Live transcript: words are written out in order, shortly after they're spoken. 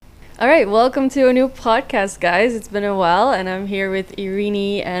All right, welcome to a new podcast, guys. It's been a while, and I'm here with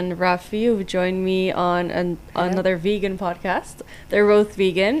Eirini and Raphy, who joined me on another vegan podcast. They're both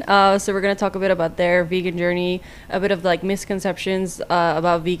vegan, so we're going to talk a bit about their vegan journey, a bit of like misconceptions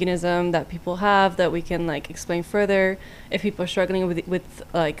about veganism that people have that we can like explain further if people are struggling with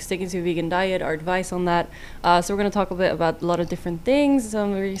like sticking to a vegan diet, our advice on that. So we're going to talk a bit about a lot of different things. So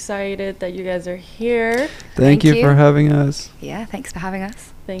I'm very excited that you guys are here. Thank you for having us. Yeah, thanks for having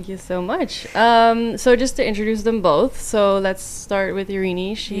us. Thank you so much. So just to introduce them both, so let's start with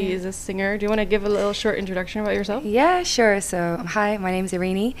Eirini. She is a singer. Do you want to give a little short introduction about yourself? Yeah, sure. So hi, my name's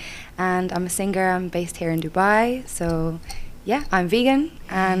Eirini, and I'm a singer. I'm based here in Dubai. So yeah, I'm vegan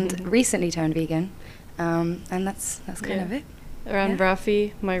and recently turned vegan, and that's kind of it. Around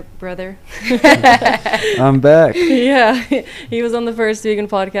Raphy, my brother. I'm back. Yeah, he was on the first vegan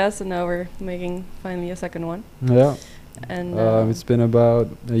podcast, and now we're making finally a second one. Yeah. And it's been about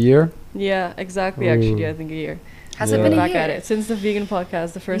a year. Yeah, exactly. Ooh. Actually, I think a year. Has it been a back year? at it since the vegan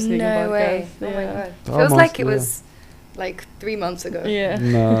podcast, the first vegan podcast. No way. Yeah. Oh my god. Feels Almost, like it was like 3 months ago. Yeah.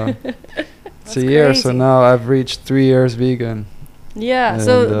 No. It's That's a year, so crazy. now I've reached 3 years vegan. Yeah. And,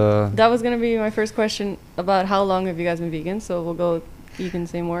 So that was gonna be my first question about how long have you guys been vegan? So we'll go. You can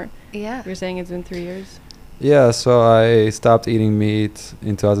say more. Yeah. You're saying it's been 3 years. Yeah, so I stopped eating meat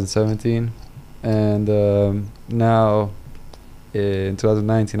in 2017, and now in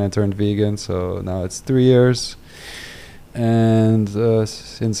 2019 I turned vegan, so now it's 3 years. And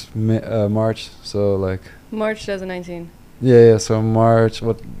since March, so like March 2019. yeah, so March,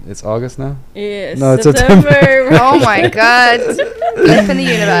 it's August now? Yes. No, it's September. Oh my god. Deep in the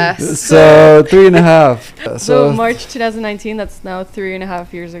universe. So 3.5. So March 2019. That's now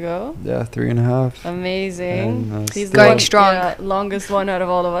 3.5 years ago. Yeah, 3.5. Amazing. And, He's Going the strong. Yeah, longest one out of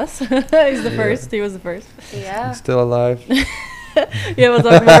all of us. He's the first. He was the first. Yeah. Still alive. Yeah, we'll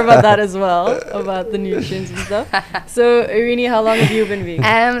talk more about that as well, about the nutrients and stuff. So, Eirini, how long have you been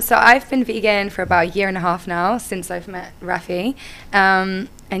vegan? So I've been vegan for about a year and a half now, since I've met Raphy.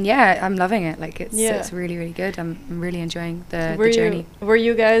 And yeah, I'm loving it. Like it's really, really good. I'm really enjoying the journey. Were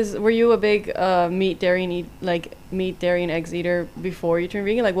you a big meat, dairy, and eggs eater before you turned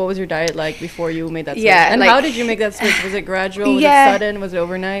vegan? Like, what was your diet like before you made that switch? Yeah, And like, how did you make that switch? Was it gradual? Was it sudden? Was it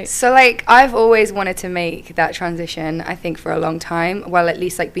overnight? So like I've always wanted to make that transition, I think, for a long time. Well, at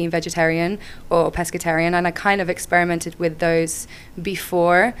least like being vegetarian or pescatarian, and I kind of experimented with those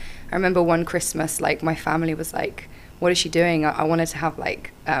before. I remember one Christmas, like my family was like, what is she doing? I wanted to have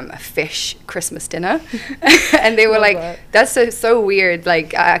like a fish Christmas dinner. And they were like, that's so weird.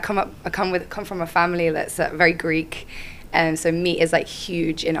 Like I come from a family that's very Greek, and so meat is like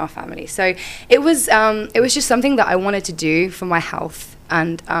huge in our family. So it was just something that I wanted to do for my health.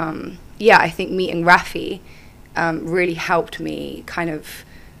 And yeah, I think meeting Raphy really helped me kind of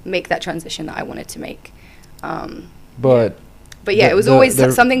make that transition that I wanted to make. But yeah, it was always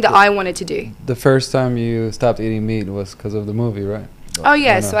something that I wanted to do. The first time you stopped eating meat was because of the movie, right? Oh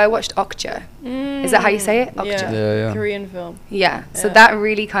yeah, so I watched Okja. Is that how you say it? Okja. Yeah. Korean film. Yeah. So that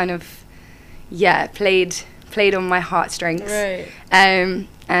really kind of played on my heartstrings. Right.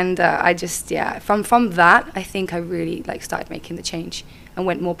 And I just from that I think I really like started making the change and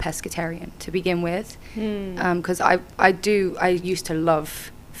went more pescatarian to begin with. Because I used to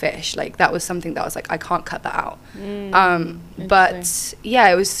love fish. Like that was something that I was like, I can't cut that out. But yeah,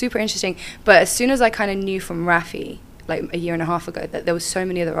 it was super interesting. But as soon as I kind of knew from Raphy, like a year and a half ago, that there was so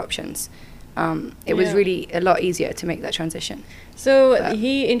many other options, it was really a lot easier to make that transition. So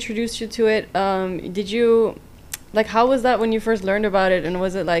he introduced you to it. Did you, like, how was that when you first learned about it? And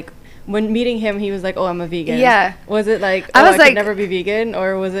was it like, when meeting him, he was like, oh, I'm a vegan. Yeah. Was it like, I could never be vegan?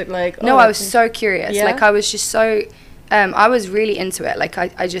 Or was it like, no, I was so curious. Yeah? Like I was just so... I was really into it. Like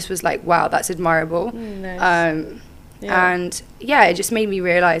I just was like, wow, that's admirable. Nice. And yeah, it just made me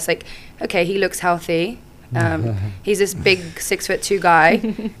realize like, okay, he looks healthy. He's this big 6'2" guy,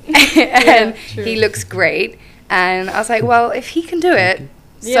 and he looks great. And I was like, well, if he can do it,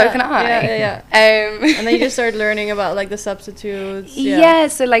 so can I. And then you just started learning about like the substitutes. Yeah,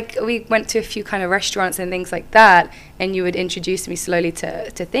 so like we went to a few kind of restaurants and things like that, and you would introduce me slowly to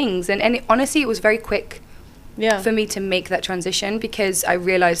things. And honestly, it was very quick. For me to make that transition, because I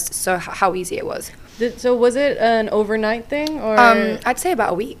realized how easy it was. So was it an overnight thing, or I'd say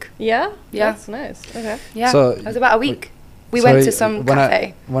about a week. Yeah, that's nice. Okay. Yeah, so it was about a week. We went to some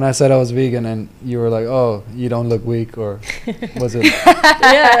cafe. When I said I was vegan, and you were like, "Oh, you don't look weak," or was it?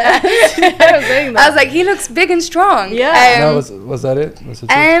 Yeah, I was saying that. I was like, he looks big and strong. Yeah. No, was that it? Was it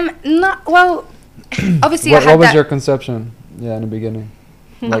not well. Obviously, what was your conception? Yeah, in the beginning.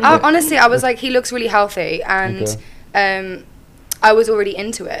 Honestly, I was like, he looks really healthy, and I was already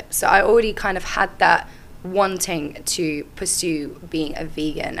into it. So I already kind of had that wanting to pursue being a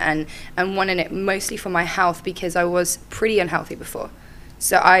vegan and wanting it mostly for my health, because I was pretty unhealthy before.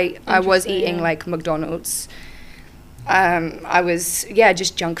 So I was eating like McDonald's. I was,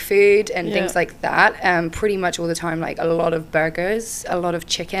 just junk food and things like that. Pretty much all the time, like a lot of burgers, a lot of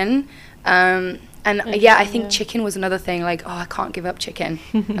chicken. I think chicken was another thing, like, I can't give up chicken.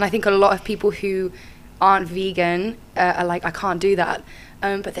 And I think a lot of people who aren't vegan are like, I can't do that.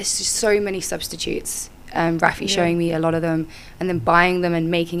 But there's just so many substitutes. Raphy showing me a lot of them, and then buying them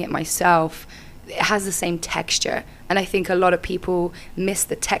and making it myself. It has the same texture, and I think a lot of people miss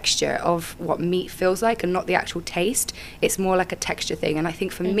the texture of what meat feels like and not the actual taste. It's more like a texture thing, and I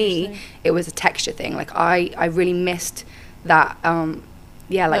think for me it was a texture thing. Like I really missed that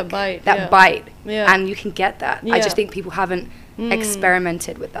that bite, and you can get that. I just think people haven't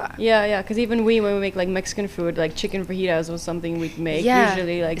experimented with that. Because even when we make like Mexican food, like chicken fajitas was something we'd make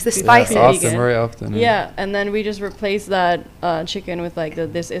usually, like it's the spicy very often. And then we just replace that chicken with like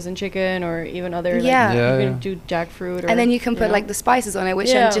this isn't chicken, or even other you can do jackfruit, and then you can put like the spices on it,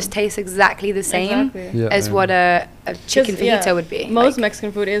 which then just tastes exactly the same as what a chicken fajita would be. Most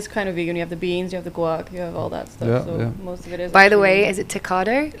Mexican food is kind of vegan. You have the beans, you have the guac, you have all that stuff. Most of it is. By the way, is it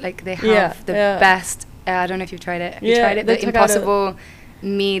Tocado? Like they have the best. I don't know if you've tried it. Have you tried it? The Impossible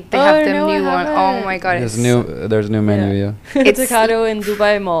meat. They have the new one. Oh my god! There's a new menu. It's Tocado in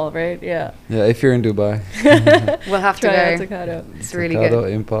Dubai Mall, right? Yeah, if you're in Dubai, we'll have to try go. Tocado. It's really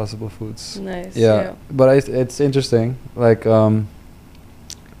good. Impossible Foods. Nice. But it's interesting. Like,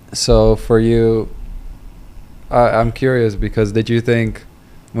 so for you, I'm curious, because did you think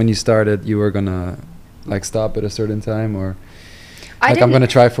when you started you were gonna like stop at a certain time, or I'm gonna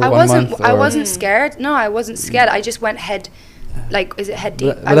try for 1 month? I wasn't scared. No, I wasn't scared. I just went head, like, is it head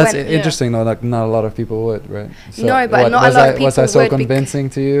deep? But that's interesting though. Like, not a lot of people would, right? So no, but not a lot of people was I so convincing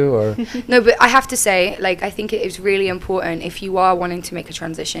to you, or? No, but I have to say, like, I think it is really important if you are wanting to make a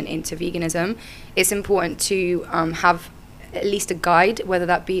transition into veganism. It's important to have at least a guide, whether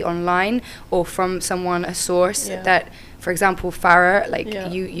that be online or from someone, a source that. For example, Farah, like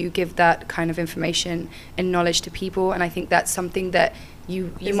you give that kind of information and knowledge to people, and I think that's something that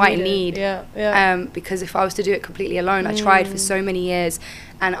you might need. Because if I was to do it completely alone, I tried for so many years,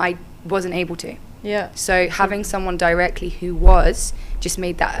 and I wasn't able to. So having someone directly who just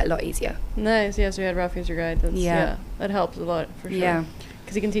made that a lot easier. Nice. So you had Raphy as your guide. That helps a lot for sure.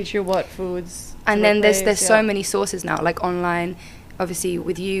 Because he can teach you what foods. And then there's so many sources now, like online. Obviously,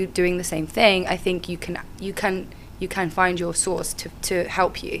 with you doing the same thing, I think you can find your source to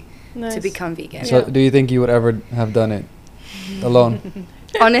help you to become vegan. So do you think you would ever have done it alone?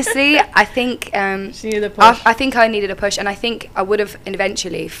 Honestly, I think she needed a push. I think I needed a push, and I think I would have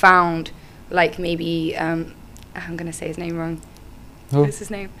eventually found, like, maybe I'm gonna say his name wrong. Who? What's his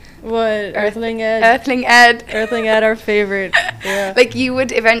name? What? Earthling Ed. Earthling Ed, our favorite. Like, you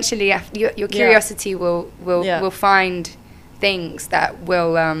would eventually, your curiosity will find things that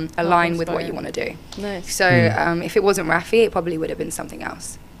will align with what you want to do. Nice. So if it wasn't Raphy, it probably would have been something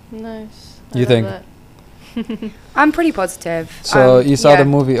else. Nice. You think? I'm pretty positive. So you saw the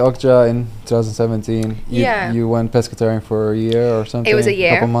movie Okja in 2017. You went pescatarian for a year or something? It was a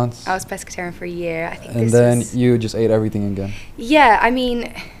year. Couple months? I was pescatarian for a year. I think. And then you just ate everything again? Yeah, I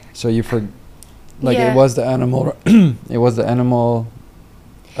mean... So you it was the animal... it was the animal...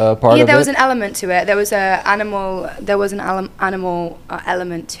 part of there was it? an element to it. There was an animal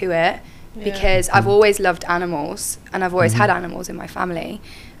element to it, because I've always loved animals, and I've always had animals in my family.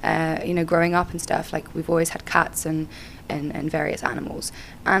 Growing up and stuff, like, we've always had cats and various animals,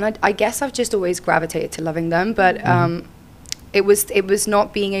 and I guess I've just always gravitated to loving them. But it was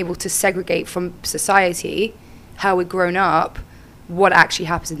not being able to segregate from society how we'd grown up what actually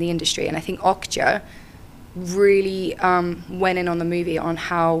happens in the industry. And I think Okja really went in on the movie on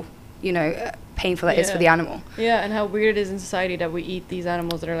how painful it is for the animal. And how weird it is in society that we eat these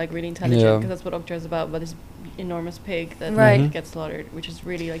animals that are like really intelligent, because that's what Okja is about. But this enormous pig that gets slaughtered, which is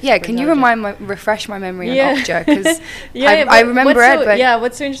really like can you refresh my memory on Okja, because I remember it. But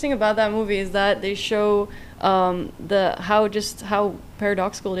what's so interesting about that movie is that they show how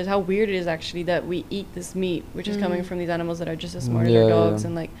paradoxical it is, how weird it is actually that we eat this meat, which is coming from these animals that are just as smart as our dogs,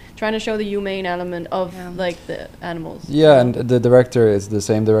 and like trying to show the humane element of like the animals. And the director is the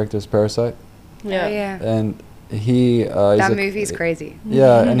same director as Parasite. And he that movie's crazy.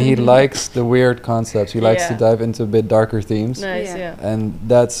 And he likes the weird concepts. He likes to dive into a bit darker themes. And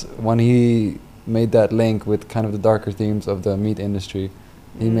that's when he made that link with kind of the darker themes of the meat industry.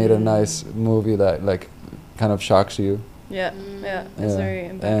 He made a nice movie that like kind of shocks you. It's very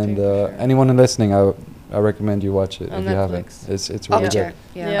impacting. And anyone listening, I recommend you watch it On if you haven't. Netflix. It's really Watch good. it.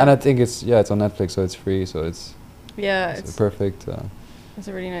 Yeah. Yeah. And I think it's on Netflix, so it's free. So it's It's perfect. it's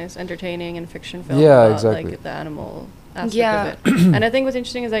a really nice, entertaining and fiction film. Yeah, about, exactly. Like the animal aspect Yeah. of it. And I think what's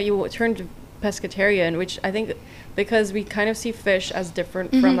interesting is that you turned pescatarian, which I think because we kind of see fish as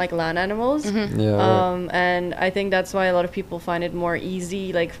different from like land animals. Yeah. Right. And I think that's why a lot of people find it more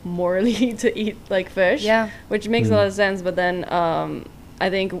easy, like morally, to eat like fish. Yeah. Which makes a lot of sense. But then I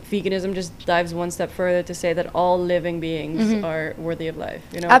think veganism just dives one step further to say that all living beings are worthy of life.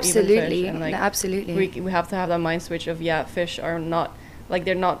 You know, Absolutely. Even fish. And like, No, absolutely. we have to have that mind switch of fish are not like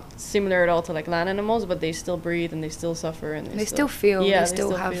they're not similar at all to like land animals, but they still breathe and they still suffer and They still feel. Yeah, they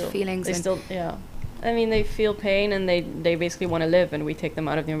still have feelings. They and still I mean, they feel pain and they basically want to live, and we take them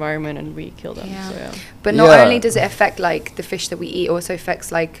out of the environment and we kill them. Yeah. So, yeah. But not Yeah. only does it affect like the fish that we eat, also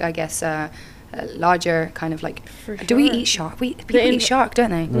affects like I guess a larger kind of like. For Do we sure. eat shark? People eat shark,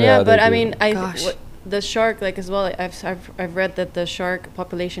 don't they? Yeah, Yeah, but they I do. mean, Gosh. the shark, like as well. I've read that the shark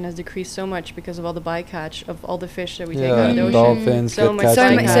population has decreased so much because of all the bycatch of all the fish that we take out of the ocean. Dolphins So get much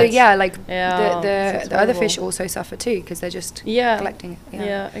catching So, bycatch. so yeah, like Yeah, it's the other fish horrible. also suffer too because they're just Yeah. collecting it.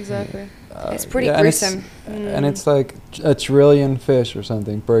 Yeah, exactly. It's pretty and gruesome. and it's like a trillion fish or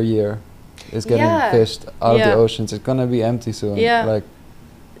something per year is getting Yeah. fished out of Yeah. the oceans. It's gonna be empty soon. Yeah. Like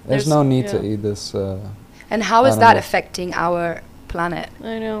there's There's- no need to yeah. eat this. And how is that animals. affecting our planet?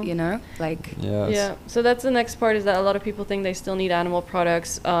 I know. You know, like Yeah. Yeah, so that's the next part, is that a lot of people think they still need animal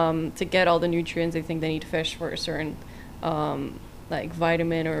products to get all the nutrients. They think they need fish for a certain like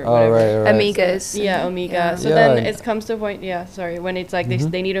vitamin or Oh, whatever. right. omegas. Yeah, omega. Yeah. So Yeah, then and- it comes to a point, sorry, when it's like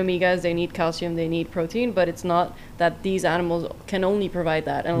they need omegas, they need calcium, they need protein, but it's not that these animals can only provide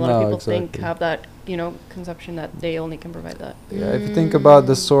that. And a lot of No, people think, exactly. have that, conception that they only can provide that. Yeah, if you think about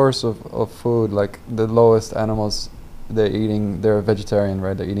the source of food, like the lowest animals they're vegetarian,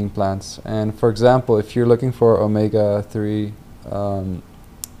 right? They're eating plants. And for example, if you're looking for omega-3,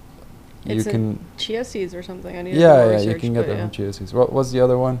 you It's can chia seeds or something. I need to do more you research, can get but that from chia seeds. What was the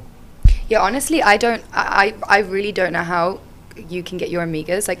other one? Yeah, honestly, I really don't know how you can get your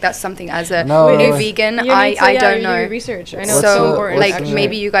omegas. Like that's something as a No, new no. vegan, You I need to, don't you do know. research. I know What's it's so the- important. like actually.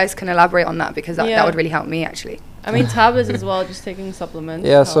 maybe you guys can elaborate on that because that Yeah. would really help me actually. I mean, tablets as well, just taking supplements.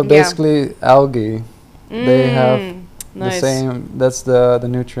 Yeah, so help. basically algae, they have the nice. same. That's the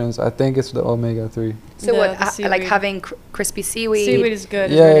nutrients. I think it's the omega-3. So Yeah, what, the like seaweed. having crispy seaweed? Seaweed is good.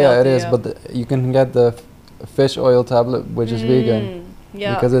 it's Yeah, very yeah, it healthy, is. yeah. But you can get the fish oil tablet, which is vegan,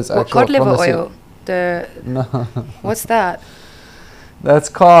 Yeah. because it's What, actual cod liver from the sea- oil? The No, what's that? that's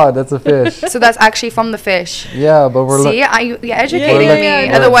cod. That's a fish. So that's actually from the fish. Yeah, but we're See, you're educating yeah, me.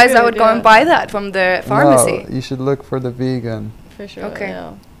 yeah, no, Otherwise, it's I would good, go yeah. and buy that from the pharmacy. No, you should look for the vegan. Fish oil. Okay.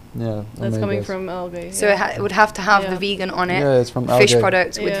 Yeah. Yeah, That's coming omegas. from algae. So yeah. it would have to have Yeah. the vegan on it. Yeah, it's from Fish algae.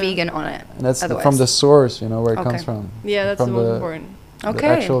 products with Yeah. vegan on it. And that's Otherwise. from the source, where it Okay. comes from. Yeah, that's the from most the- important. The Okay.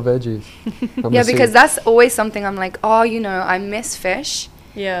 actual veggies. from Yeah, the sea. because that's always something I'm like, I miss fish.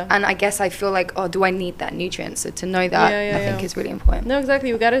 Yeah. And I guess I feel like, do I need that nutrient? So to know that, Yeah, yeah, I think yeah. is really important. No,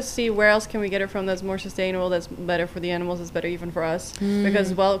 exactly. We got to see where else can we get it from that's more sustainable, that's better for the animals, that's better even for us.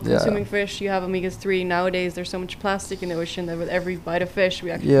 Because while Yeah. consuming fish, you have omegas-3. Nowadays, there's so much plastic in the ocean that with every bite of fish,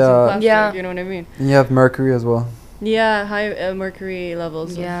 we actually Yeah. consume plastic. Yeah. You know what I mean? And you have mercury as well. Yeah, high mercury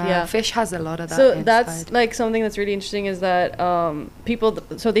levels. Yeah, fish has a lot of that. So inside. that's like something that's really interesting is that people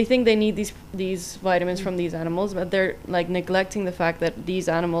so they think they need these vitamins from these animals, but they're like neglecting the fact that these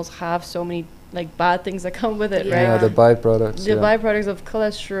animals have so many like bad things that come with it, Yeah. right? Yeah, the byproducts. The yeah. byproducts of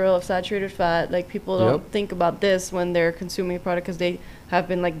cholesterol, of saturated fat, like people don't think about this when they're consuming a product because they have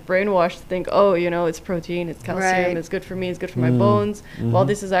been like brainwashed to think, it's protein, it's calcium, Right. it's good for me, it's good for my bones. While Mhm.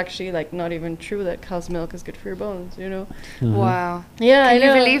 this is actually like not even true that cow's milk is good for your bones, Mhm. Wow. Yeah, Can I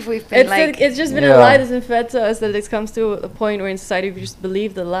know. you believe we've been It's just been Yeah. a lie that's been fed to us that it comes to a point where in society we just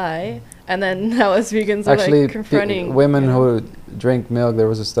believe the lie, and then now as vegans are Actually, like confronting women you know. who drink milk, there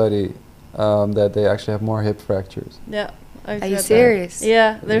was a study that they actually have more hip fractures. Yeah. I've Are you read that. serious?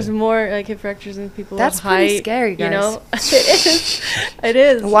 Yeah, there's more like hip fractures in people. That's with pretty high, scary, guys. You know, it is. It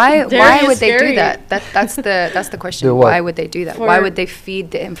is. Why Dairy would is they do scary. that? That's the question. Do what? Why would they do that? Why For would they feed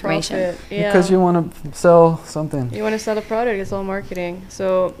the information? Profit, yeah. Because you want to sell something. You want to sell a product, it's all marketing.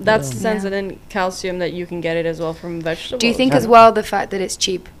 So that's the sense, Yeah. and then calcium that you can get it as well from vegetables. Do you think Yeah. as well the fact that it's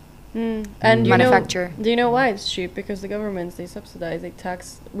cheap? And you Manufacture. do you know why it's cheap? Because the governments, they subsidize,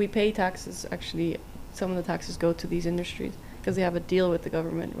 we pay taxes. Actually, some of the taxes go to these industries because they have a deal with the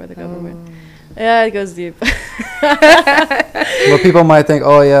government, where the government. Yeah, it goes deep. Well, people might think,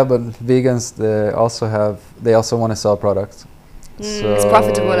 oh yeah, but vegans they also want to sell products. So It's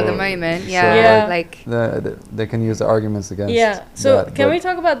profitable at the moment. Yeah. Yeah. Like they can use the arguments against. Yeah. So that, can but we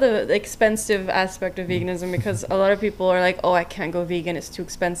talk about the expensive aspect of veganism? Because a lot of people are like, oh, I can't go vegan. It's too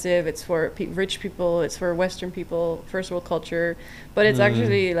expensive. It's for rich people. It's for Western people, first world culture. But it's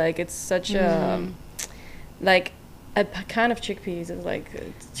actually like, it's such a, like a can of chickpeas is like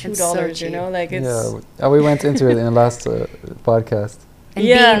 $2, so you know? Like it's. Yeah, we went into it in the last podcast. and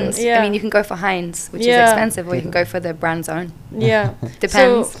Yeah, beans. yeah. I mean, you can go for Heinz, which is Yeah. expensive, or you can go for the brand's own. Yeah.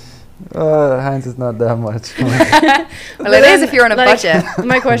 Depends. Heinz is not that much. Well, it is if you're on a like, budget.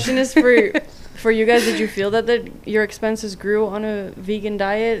 My question is for you guys, did you feel that your expenses grew on a vegan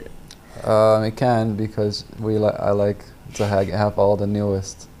diet? It can, because I like to have all the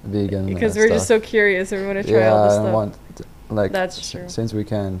newest vegan Because we're just so curious and we want to try all this stuff. Like That's true. since we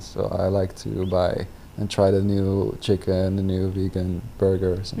can, so I like to buy and try the new chicken, the new vegan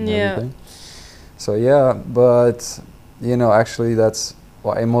burgers and everything. So yeah, but you know, actually that's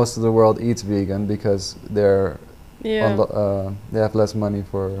why most of the world eats vegan, because they're they have less money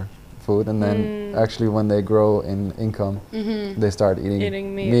for food, and then actually when they grow in income, they start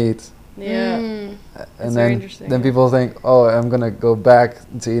eating meat. Yeah. And It's very interesting, then yeah. people think, oh, I'm gonna go back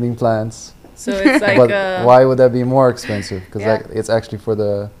to eating plants. So it's like But why would that be more expensive? Because Yeah. it's actually for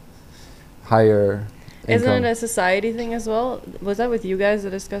the higher Isn't income. it a society thing as well? Was that with you guys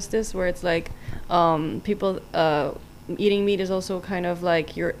that discussed this, where it's like people eating meat is also kind of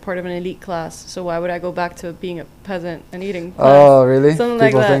like you're part of an elite class, so why would I go back to being a peasant and eating plants? Oh, really? Something like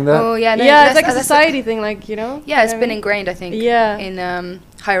People that. think that? Oh yeah, no, Yeah, it's like a that's society thing, like, you know? Yeah, it's You know what I been mean? ingrained, I think. Yeah. In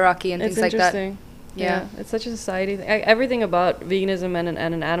hierarchy and It's things like that. interesting. Yeah. It's such a society thing. Everything about veganism and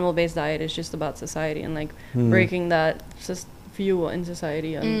an animal-based diet is just about society and like breaking that view in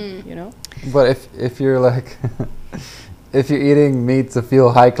society, and you know. But if you're like, if you're eating meat to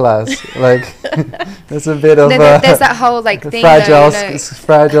feel high class, like that's a bit of There's that whole like thing, fragile, though, you know.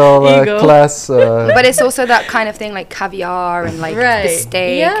 fragile Ego. class. But it's also that kind of thing, like caviar and like the Right.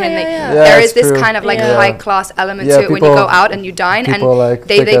 steak, Yeah, and yeah, like, yeah. Yeah, there it's is this true. kind of like Yeah. high class element Yeah, to it when you people- go out and you dine, and people like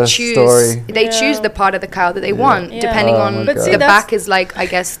they pick a choose story. they Yeah. choose the part of the cow that they Yeah. want, Yeah. depending Oh on my But God. see, the that's- back is like, I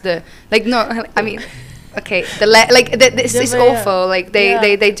guess the like no I mean. Okay, this is Yeah, but yeah. awful. Like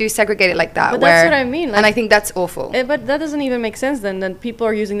they do segregate it like that. But where, that's what I mean. and I like- think that's awful. But that doesn't even make sense then. Then people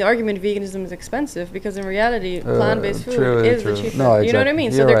are using the argument veganism is expensive, because in reality, plant-based food true, is true. the cheapest. No, You know what I exactly.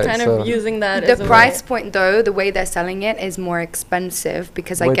 mean? So You're they're right, kind so of using that The as a price way. point, though, the way they're selling it is more expensive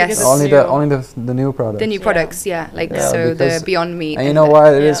because I Wait, guess it's only new. the new products. the new Yeah. products, yeah, like Yeah, so the because- Beyond Meat. And you know the-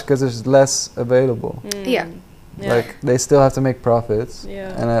 why it is? Yeah. Because there's less available. Yeah. Yeah. Like they still have to make profits.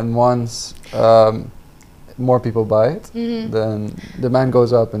 Yeah. And then once more people buy it, then demand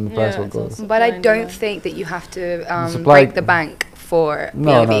goes up and the price Yeah, will it's go. also- But I Supply and don't demand. think that you have to Supply- break the bank for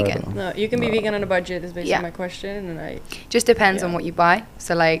No, being no, vegan. no. No, you can be No. vegan on a budget is basically Yeah. my question, and I. Just depends on Yeah. what you buy.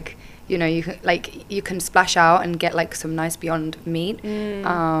 So like, you know, you can splash out and get like some nice Beyond Meat.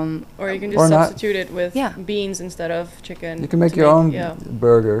 Or you can Or just not. substitute it with Yeah. beans instead of chicken. You can make to your own Yeah.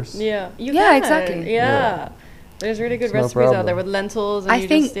 burgers. Yeah. You Yeah, can. exactly. Yeah. Yeah. There's really good It's no recipes out there problem. with lentils, and I you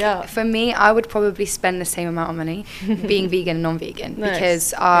think just, yeah. for me, I would probably spend the same amount of money being vegan and non-vegan Nice.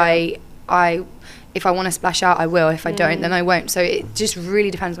 because I if I want to splash out, I will. If I don't, then I won't. So it just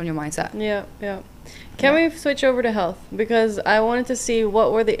really depends on your mindset. Yeah, yeah. Can we switch over to health? Because I wanted to see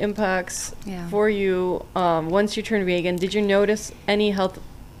what were the impacts Yeah. for you once you turned vegan. Did you notice any health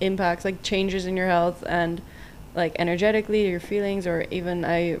impacts, like changes in your health and like energetically, your feelings, or even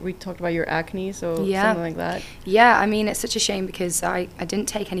we talked about your acne, so Yeah. something like that. Yeah, I mean, it's such a shame because I didn't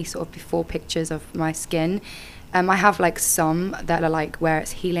take any sort of before pictures of my skin. I have like some that are like where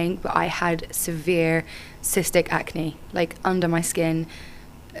it's healing, but I had severe cystic acne, like under my skin,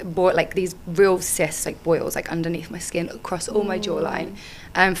 like these real cysts, like boils, like underneath my skin, across all my jawline.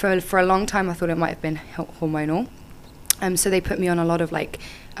 For a long time, I thought it might have been hormonal. So they put me on a lot of like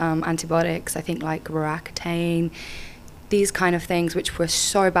antibiotics, I think like Roaccutane, these kind of things, which were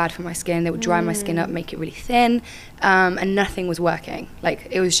so bad for my skin. They would dry my skin up, make it really thin, and nothing was working. Like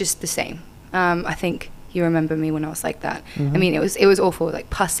it was just the same. I think you remember me when I was like that. I mean, it was awful, like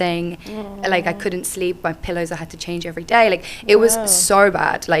pussing, like I couldn't sleep. My pillows I had to change every day. Like it was so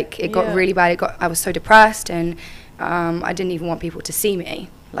bad. Like it got really bad. I was so depressed, and I didn't even want people to see me,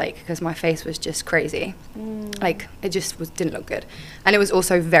 like because my face was just crazy. Like it just didn't look good, and it was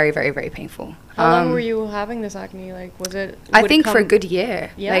also very, very, very painful. How long were you having this acne? Like, was it? I would it think for a come- good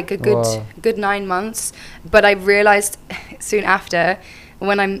year, Yeah? like a Wow. good 9 months. But I realized soon after,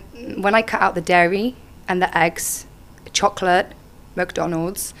 when I cut out the dairy and the eggs, chocolate,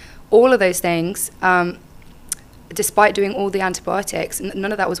 McDonald's, all of those things, despite doing all the antibiotics,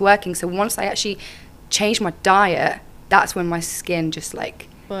 none of that was working. So once I actually changed my diet, that's when my skin just like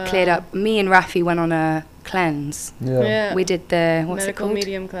Wow. cleared up. Me and Raphy went on a cleanse. Yeah. We did the, what's it medical called?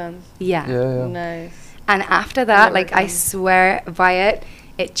 medium cleanse. Yeah. Yeah. Nice. And after that, Never like, I done. swear by it,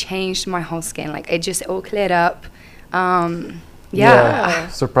 it changed my whole skin. Like, it just all cleared up. Wow.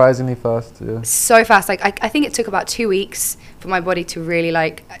 Surprisingly fast. Yeah. So fast. Like, I think it took about 2 weeks for my body to really,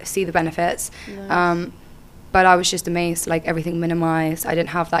 like, see the benefits. Nice. But I was just amazed, like, everything minimized. I didn't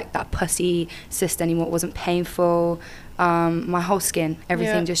have, like, that pussy cyst anymore. It wasn't painful. My whole skin,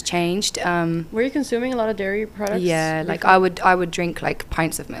 everything just changed. Were you consuming a lot of dairy products? Yeah, like, before? I would drink, like,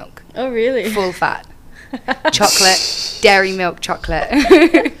 pints of milk. Oh, really? Full fat. Chocolate, dairy milk chocolate.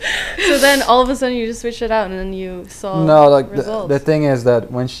 So then all of a sudden you just switched it out and then you saw No, like results. the thing is that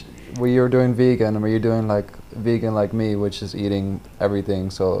when you're doing vegan, or you're doing like vegan like me, which is eating everything,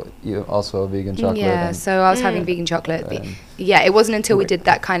 so you also vegan chocolate. Yeah, and, so I was having vegan chocolate. and, Yeah, it wasn't until we did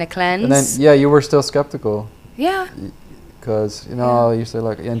that kind of cleanse. and then you were still skeptical. Yeah. Because you say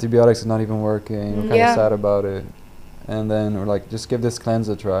like antibiotics is not even working. We're kind of Yeah. sad about it, and then we're like, just give this cleanse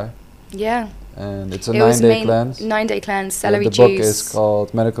a try. Yeah. And it's a It was 9-day cleanse. 9-day cleanse, Yeah, celery the juice. book is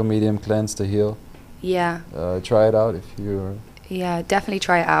called Medical Medium Cleanse to Heal. Yeah. Try it out if you're. Yeah, definitely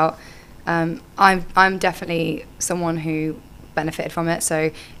try it out. I'm definitely someone who benefited from it.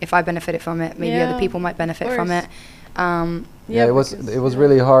 So if I benefited from it, maybe other people might benefit from course. it. Yeah, it was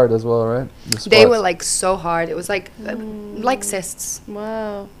really hard as well, right? The They were spots. like so hard. It was like cysts.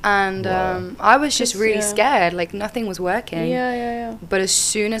 Wow. And Wow. I was just Just, really yeah. scared. Like nothing was working. Yeah. But as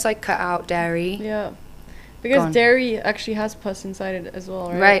soon as I cut out dairy, Yeah. Because Gone. dairy actually has pus inside it as well,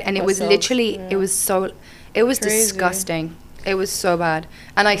 right? right, and it Pus was cells. literally, Yeah. it was Crazy. disgusting. It was so bad.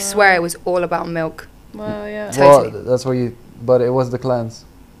 And I Wow. swear it was all about milk. Wow, yeah. Totally. Well, that's what but it was the cleanse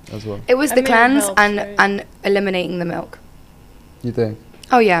as well. It was I the mean, it cleanse helps, and right? and eliminating the milk. You think?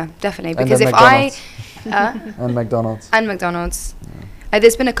 Oh yeah, definitely. And Because then if I McDonald's. And McDonald's. and McDonald's.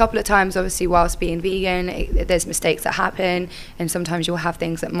 There's been a couple of times, obviously, whilst being vegan, there's mistakes that happen, and sometimes you'll have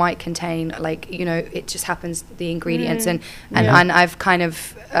things that might contain, like, it just happens, the ingredients, and Yeah. I've kind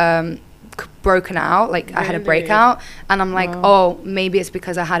of broken out, like I had a Really? breakout, and I'm like, Wow. oh, maybe it's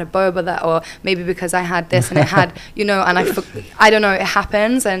because I had a boba that, or maybe because I had this, and it had, and I don't know, it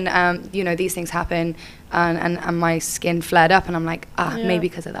happens, and these things happen, and my skin flared up, and I'm like, Yeah. maybe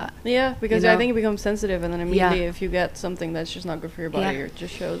because of that. Yeah, because You I know? think it becomes sensitive, and then immediately Yeah. if you get something that's just not good for your body, Yeah. it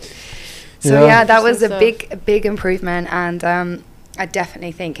just shows. So Yeah. yeah, that was a Interesting big improvement, and I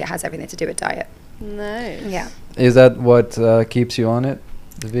definitely think it has everything to do with diet. Nice. Yeah, Is that what keeps you on it?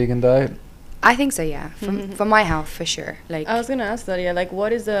 The vegan diet? I think so. Yeah, for my health, for sure. Like, I was gonna ask that. Yeah, like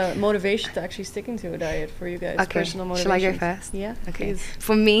what is the motivation to actually sticking to a diet for you guys? okay, Personal shall I motivation. go first? Yeah. Okay. Please.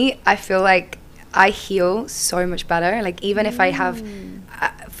 For me, I feel like I heal so much better. Like even if I have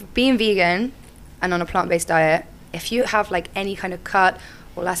being vegan and on a plant-based diet, if you have like any kind of cut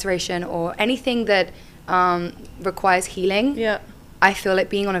or laceration or anything that requires healing, Yeah. I feel like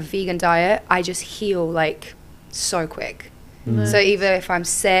being on a vegan diet, I just heal like so quick. Nice. So either if I'm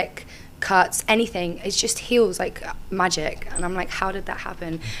sick, cuts, anything, it just heals like magic. And I'm like, how did that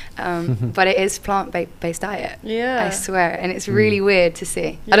happen? But it is plant-based diet. Yeah. I swear. And it's really weird to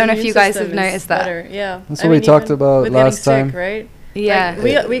see. Your I don't know if immune you guys system have is noticed that. better. Yeah. That's I what we mean, talked even about with getting last time. sick, right? Yeah.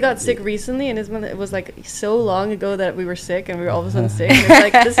 Like, we got sick recently, and it was like so long ago that we were sick, and we were all of a sudden sick. And it's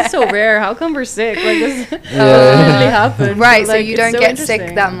like, this is so rare. How come we're sick? Like this Yeah. literally happened. Right, so Like, you it's don't so get sick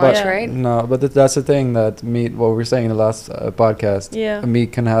interesting. that much, Yeah. right? No, but that's the thing that meat. What we were saying in the last podcast. Yeah.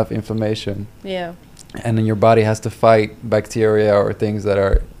 Meat can have inflammation, Yeah. and then your body has to fight bacteria or things that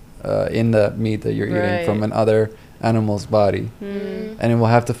are in the meat that you're eating from Right. another animal's body, Mm. and it will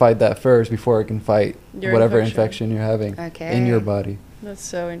have to fight that first before it can fight Your whatever infection. infection you're having Okay. in your body. That's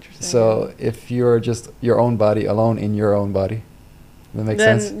so interesting. So if you're just your own body alone in your own body, that makes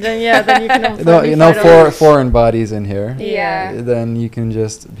then, sense. Then yeah, then you can have No, finally fight four over- foreign bodies in here. Yeah. Then you can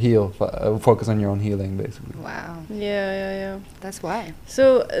just heal, focus on your own healing, basically. Wow. Yeah. That's why.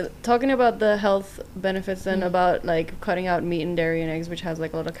 So talking about the health benefits then Mm. about like cutting out meat and dairy and eggs, which has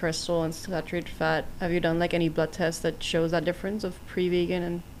like a lot of cholesterol and saturated fat. Have you done like any blood tests that shows that difference of pre-vegan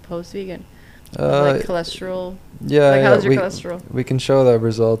and post-vegan? Like cholesterol. Yeah, Like yeah, how's your we, cholesterol? we can show the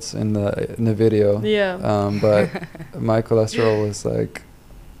results in the video. Yeah. But my cholesterol was like,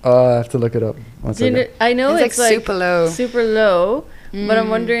 I have to look it up. One second. I know It's, it's, like, like super low. Super low. But I'm Mm.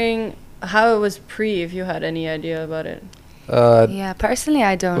 wondering how it was pre, if you had any idea about it. Yeah, personally,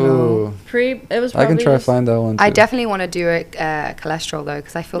 I don't know. Ooh, Pre, it was I probably can try just- find that one. I too. definitely want to do a cholesterol though,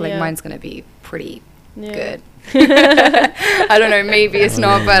 because I feel like Yeah. mine's gonna be pretty Yeah. good. I don't know, maybe it's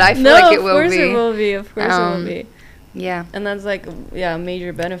not, but I feel No, like it of will course be. it will be. Of course it will Um, be. Yeah. And that's like, yeah, a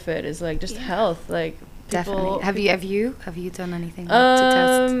major benefit is like just health. Like Definitely. Have you done anything to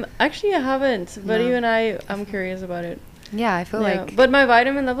test? Actually, I haven't, but No. even I'm curious about it. Yeah, I feel like. But my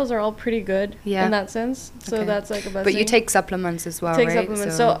vitamin levels are all pretty good Yeah. in that sense. So Okay. that's like a best But you thing. take supplements as well, Take right?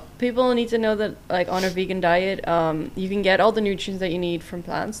 supplements. So people need to know that like on a vegan diet, you can get all the nutrients that you need from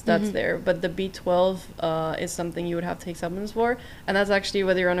plants. That's Mhm. there. But the B12 is something you would have to take supplements for, and that's actually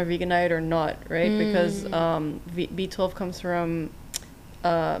whether you're on a vegan diet or not, right? Because B12 comes from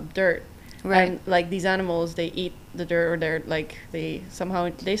dirt. Right. And like these animals, they eat the dirt, or they somehow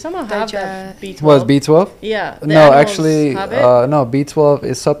have that B12. Was B12? Yeah. the No, animals actually, have it. no. B12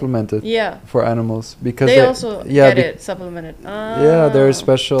 is supplemented Yeah. for animals because They also yeah, get it supplemented. yeah, there's Ah.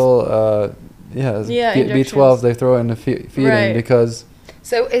 special Yeah, B12 injections. they throw in the feeding Right. because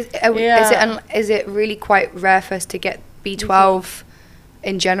So is it really quite rare for us to get B12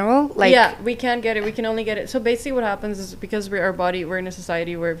 in general? Like, yeah, we can't get it. We can only get it. So basically, what happens is because we're in a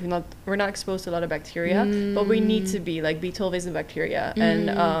society where we're not exposed to a lot of bacteria, but we need to be. Like B12 isn't bacteria, and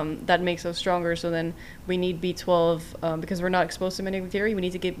that makes us stronger. So then we need B12 because we're not exposed to many bacteria. We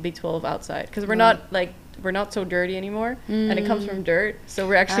need to get B12 outside because we're not so dirty anymore, and it comes from dirt. So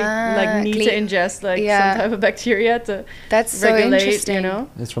we're actually need to ingest some type of bacteria to that's so regulate. interesting. You know?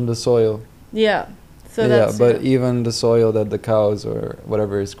 it's from the soil. Yeah. So yeah, that's but even the soil that the cows or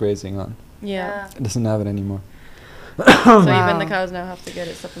whatever is grazing on, yeah. it doesn't have it anymore. So even the cows now have to get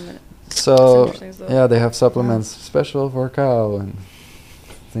it supplemented. So interesting stuff. yeah, they have supplements special for a cow and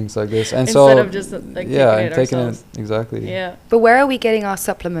things like this. And Instead so of just like taking ourselves. it exactly. Yeah. But where are we getting our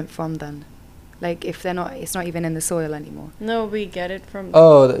supplement from then? Like, if it's not even in the soil anymore. No, we get it from.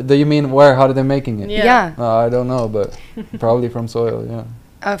 Oh, do you mean where? How are they making it? Yeah. I don't know, but probably from soil.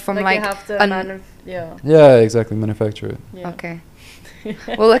 Yeah. From like like you have to yeah. Yeah, exactly. Manufacture it. Yeah. Okay.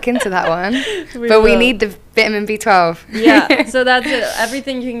 We'll look into that one. We But we will. need the vitamin B12. Yeah. So that's it.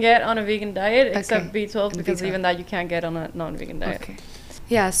 Everything you can get on a vegan diet except Okay. B12 because B12. even that you can't get on a non-vegan diet. Okay.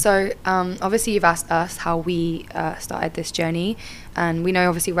 Yeah, so obviously you've asked us how we started this journey, and we know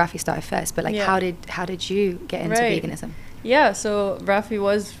obviously Raphy started first, but like Yeah. how did you get into Right. veganism? Yeah, so Raphy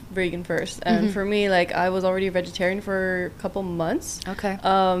was vegan first, and Mhm. for me, like I was already a vegetarian for a couple months. Okay.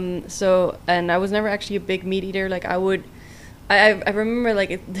 So and I was never actually a big meat eater. Like I remember like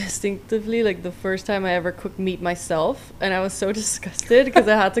it distinctively like the first time I ever cooked meat myself, and I was so disgusted because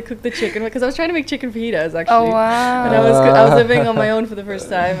I had to cook the chicken because I was trying to make chicken fajitas actually. Oh wow. And I was living on my own for the first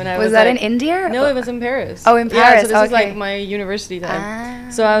time, and I was that like, in India? No, it was in Paris. Oh, in Yeah, Paris, so this was okay. like my university time. Ah.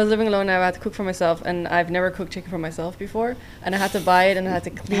 So I was living alone, and I had to cook for myself, and I've never cooked chicken for myself before, and I had to buy it, and I had to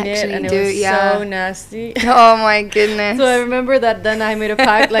clean it, Actually and it do, was yeah. so nasty. Oh my goodness. So I remember that then I made a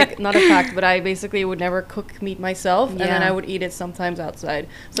pact, like not a pact, but I basically would never cook meat myself, and then Yeah. I would eat it sometimes outside.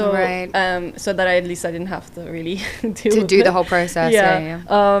 So Right. so that at least I didn't have to really to do the whole process. Yeah.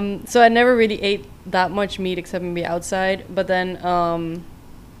 So I never really ate that much meat except maybe outside, but then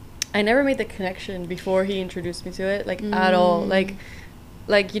I never made the connection before he introduced me to it, like at all.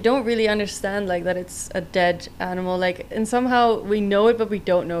 Like you don't really understand like that it's a dead animal, like, and somehow we know it but we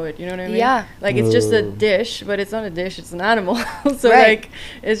don't know it, you know what I mean? Yeah. Like it's just a Ooh. dish, but it's not a dish, it's an animal. So Right. like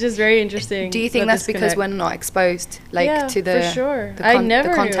it's just very interesting. Do you think that that's because disconnect. we're not exposed like Yeah, to the for sure. the I con- the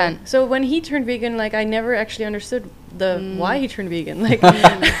never content? knew. So when he turned vegan, like I never actually understood why he turned vegan. Like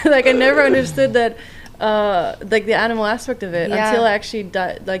like I never understood that like the animal aspect of it Yeah. until I actually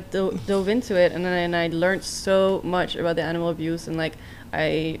dove into it, and then I learned so much about the animal abuse, and like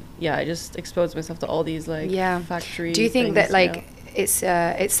I just exposed myself to all these like factory. Do you think things, that you like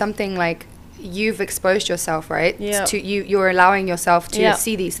know? it's something like you've exposed yourself, right? Yeah. To you're allowing yourself to Yeah.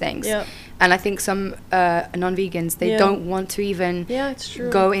 see these things. Yeah. And I think some non-vegans, they Yeah. don't want to even Yeah, it's true.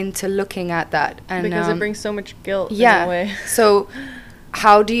 go into looking at that, and because it brings so much guilt. yeah. In a way. So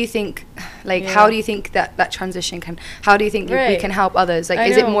how do you think, like, Yeah. how do you think that transition can? How do you think we Right. can help others? Like, I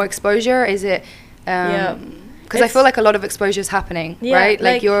is it know. more exposure? Is it? Yeah. Because I feel like a lot of exposure is happening, Yeah, right?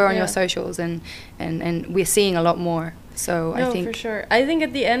 Like you're on yeah. your socials, and we're seeing a lot more. So No, I think for sure. I think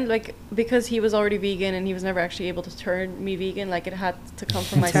at the end, like, because he was already vegan and he was never actually able to turn me vegan, like, it had to come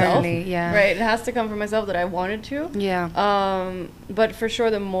from myself. Totally, yeah. Right, it has to come from myself that I wanted to. Yeah. But for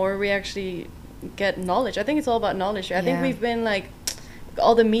sure, the more we actually get knowledge, I think it's all about knowledge. I think Yeah. we've been, like,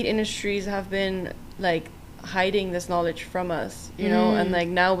 all the meat industries have been, like, hiding this knowledge from us, you know, and like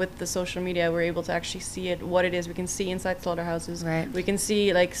now with the social media we're able to actually see it, what it is. We can see inside slaughterhouses, Right. we can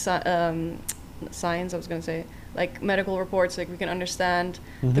see like science, I was gonna say, like medical reports, like we can understand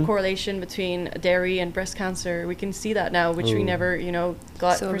the correlation between dairy and breast cancer. We can see that now, which we Ooh. never, you know,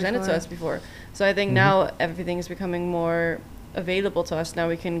 got So presented before. to us before. So I think now everything is becoming more available to us. Now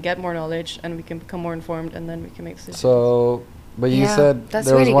we can get more knowledge and we can become more informed, and then we can make decisions. So, but you Yeah, said that's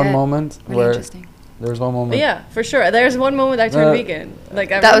there was really one good. moment Really where interesting. There's one moment. Yeah, for sure. There's one moment I turned vegan.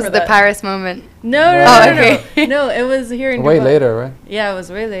 Like I that was remember the Paris moment. No, okay. no, it was here in way Dubai. later, right? Yeah, it was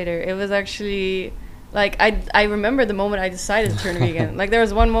way later. It was actually like I remember the moment I decided to turn vegan. Like there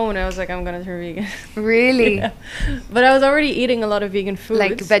was one moment I was like, I'm gonna turn vegan. Really? Yeah. But I was already eating a lot of vegan foods.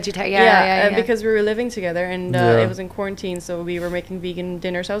 Like vegetarian. Yeah. Because we were living together and it was in quarantine, so we were making vegan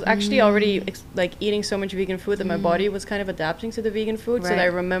dinner. So I was actually already like eating so much vegan food that my body was kind of adapting to the vegan food. So that I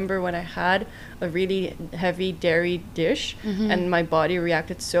remember when I had a really heavy dairy dish and my body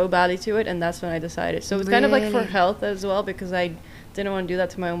reacted so badly to it, and that's when I decided. So it was kind of like for health as well, because I didn't want to do that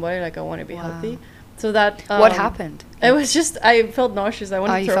to my own body. Like I want to be healthy. So that what happened? It was just I felt nauseous. I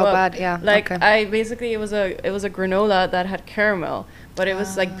wanted to throw you felt up. bad, yeah. Like I basically it was a granola that had caramel, but it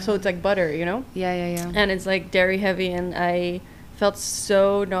was like, so it's like butter, you know? Yeah. And it's like dairy heavy, and I felt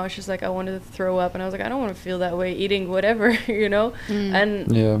so nauseous, like I wanted to throw up, and I was like, I don't want to feel that way eating whatever, you know?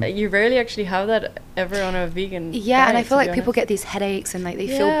 And you rarely actually have that ever on a vegan diet, and I feel like people get these headaches and like they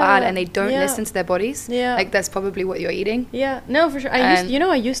feel bad and they don't listen to their bodies. Like that's probably what you're eating. No, for sure.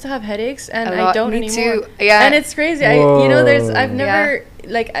 I used to have headaches, and I don't anymore. Me too. And it's crazy. I've never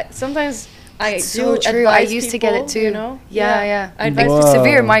like sometimes so true. I used to get it too. You know? I advise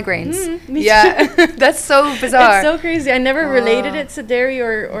severe migraines. That's so bizarre. It's so crazy. I never related it to dairy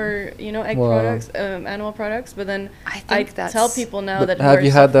or egg products, animal products. But then I tell people now that. Have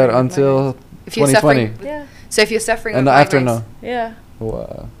you had that until 2020? Yeah. So if you're suffering and with after migraines, yeah.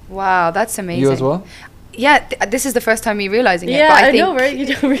 Wow, that's amazing. You as well? Yeah, this is the first time me realizing it. Yeah, But I think, know, right? You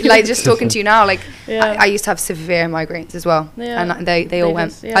don't really like just talking to you now, like I used to have severe migraines as well, and they all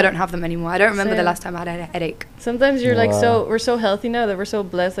went. I don't have them anymore. I don't remember the last time I had a headache. Sometimes you're like we're so healthy now that we're so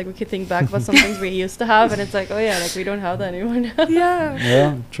blessed. Like we could think back about some things we used to have, and it's like, oh yeah, like we don't have that anymore now.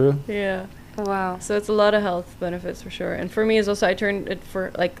 Yeah, true. Yeah. Wow. So it's a lot of health benefits for sure. And for me is also I turned it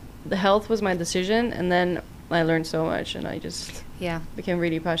for like the health was my decision, and then I learned so much, and I just became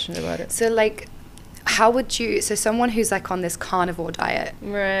really passionate about it. So like, how would you? So someone who's like on this carnivore diet,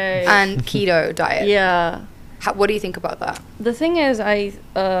 right, and keto diet, what do you think about that? The thing is,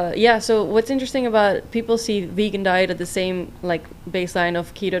 so what's interesting about people see vegan diet at the same like baseline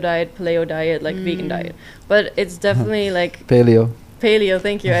of keto diet, paleo diet, like vegan diet, but it's definitely like paleo,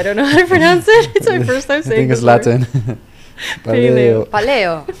 thank you. I don't know how to pronounce it. It's my first time saying I think it's Latin.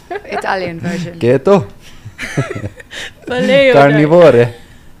 Paleo Italian version. Keto. Paleo carnivore.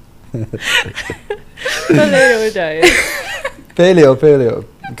 Paleo diet. Paleo,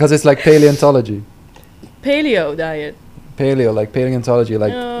 because it's like paleontology. Paleo diet. Paleo, like paleontology,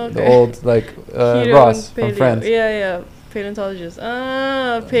 like the old like Ross from Friends. Yeah, paleontologist.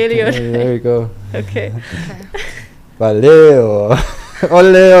 Paleo. There you go. Okay. Paleo.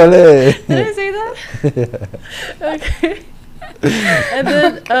 Ole ole. Did I say that? Yeah. Okay. And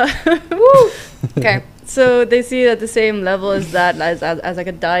then woo. Okay. So they see it at the same level as that, as like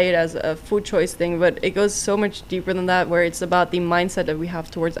a diet, as a food choice thing, but it goes so much deeper than that, where it's about the mindset that we have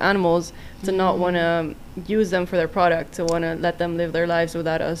towards animals, to not want to use them for their product, to want to let them live their lives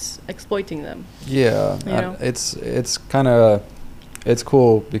without us exploiting them. Yeah, it's kind of, it's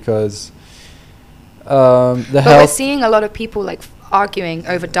cool because but we're seeing a lot of people like arguing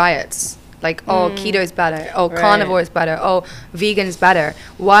over diets. Like, keto is better. Carnivore is better. Vegan is better.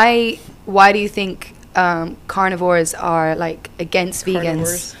 Why do you think carnivores are like against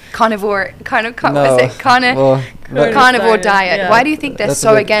vegans? Carnivore diet. Yeah. Why do you think they're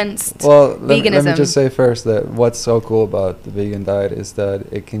so against veganism? Let me just say first that what's so cool about the vegan diet is that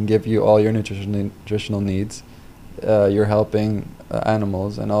it can give you all your nutritional needs. You're helping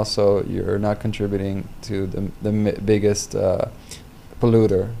animals, and also you're not contributing to the biggest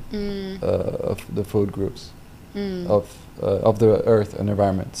polluter of the food groups of the earth and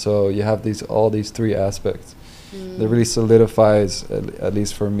environment. So you have all these three aspects that really solidifies, at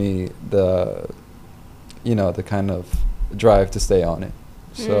least for me, the kind of drive to stay on it.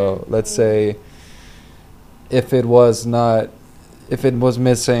 So let's say if it was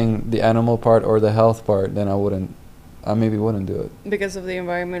missing the animal part or the health part, then I maybe wouldn't do it because of the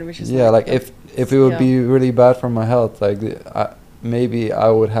environment, which is if it would be really bad for my health, like maybe I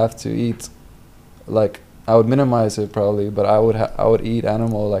would have to eat, like I would minimize it probably, but I would eat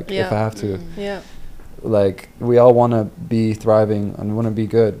animal if I have to. Like we all want to be thriving and want to be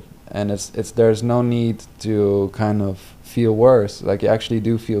good, and there's no need to kind of feel worse. Like you actually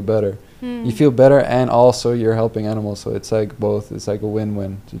do feel better. You feel better, and also you're helping animals, so it's like both. It's like a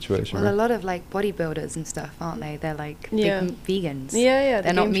win-win situation. Well, right? A lot of like bodybuilders and stuff, aren't they? They're like big vegans.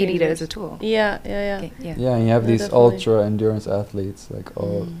 They're not meat eaters at all. Yeah, and you have these ultra endurance athletes like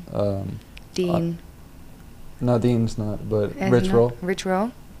Dean. No, Dean's not, but Rich Roll. Rich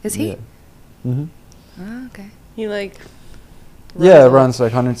Roll, is he? Yeah. Oh, okay. He like Yeah, it runs runs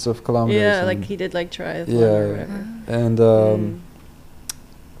like hundreds of kilometers. Yeah, like and- he did like triathlon Yeah, or whatever. and Mm.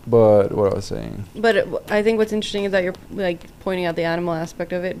 but what I was saying. But I think what's interesting is that you're like pointing out the animal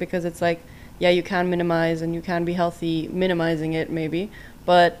aspect of it, because it's like, yeah, you can minimize and you can be healthy minimizing it maybe,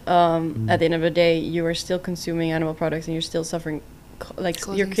 but at the end of the day, you are still consuming animal products and you're still suffering,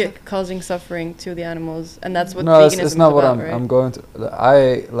 causing suffering to the animals, and that's what No, veganism it's not is what about, I'm. right? I'm going to.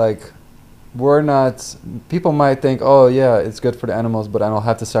 I like. We're not. People might think, oh yeah, it's good for the animals, but I don't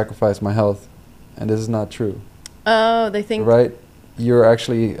have to sacrifice my health, and this is not true. Oh, they think Right? You're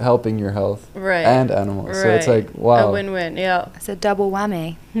actually helping your health right and animals. right. So it's like, wow. A win-win. Yeah. It's a double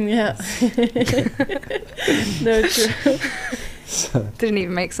whammy. Yeah. No, true. Didn't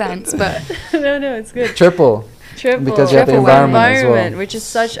even make sense, but no, it's good. Triple. Because you have the Triple environment as well. Which is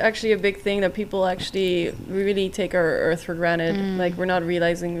such actually a big thing that people actually really take our earth for granted. Like, we're not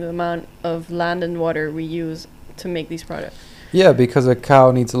realizing the amount of land and water we use to make these products. Yeah, because a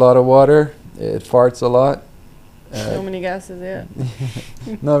cow needs a lot of water. It farts a lot. So many gases, yeah.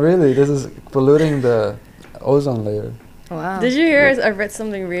 No, really, this is polluting the ozone layer. wow. Did you hear? I read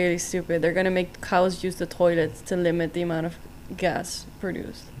something really stupid. They're gonna make cows use the toilets to limit the amount of gas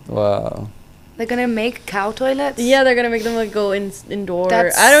produced. Wow. They're gonna make cow toilets? Yeah, they're gonna make them like go indoor.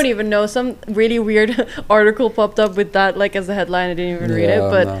 That's- I don't even know. Some really weird article popped up with that like as a headline. I didn't even read it,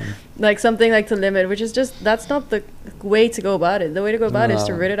 but no. like something like to limit, which is just, that's not the way to go about it. The way to go about it is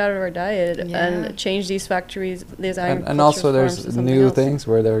to No. rid it out of our diet Yeah. and change these factories, these And also farms to there's something new else. things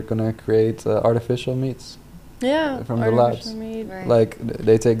where they're gonna create artificial meats. Yeah, from the labs. artificial meat. Right. Like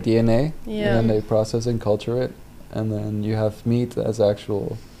they take DNA Yeah. and then they process and culture it, and then you have meat as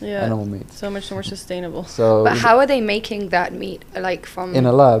actual Yeah, animal meat. so much more sustainable. So But how are they making that meat? Like from... in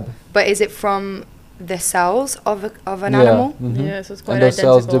a lab. But is it from the cells of an Yeah, animal? mhm. Yeah, so it's quite And those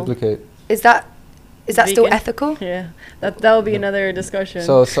cells identical. duplicate. Is that still Vegan? ethical? Yeah, that will be Yeah. another discussion.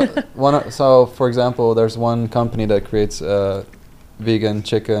 So for example, there's one company that creates vegan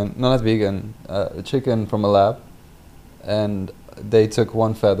chicken. No, not vegan. Chicken from a lab, and they took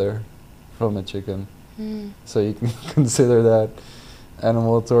one feather from a chicken. So you can consider that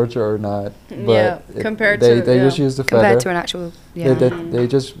animal torture or not. But Yeah, compared they to- they yeah. just use the Compared feather. to an actual... Yeah. They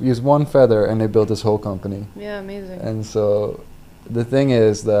just use one feather and they built this whole company. Yeah, amazing. And so the thing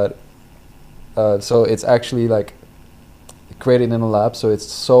is that so it's actually like created in a lab, so it's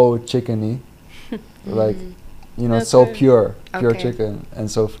so chickeny, like you know, That's it's so good. pure Okay. chicken. And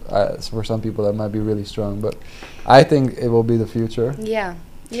so for some people that might be really strong, but I think it will be the future Yeah.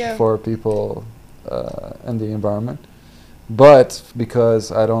 Yeah. for people and the environment. But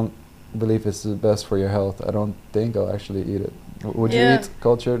because I don't believe it's the best for your health, I don't think I'll actually eat it. Would Yeah. you eat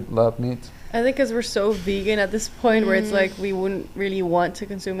cultured lab meat? I think because we're so vegan at this point where it's like we wouldn't really want to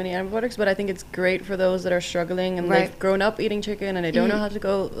consume any animal products, but I think it's great for those that are struggling and Right. they've grown up eating chicken and they don't know how to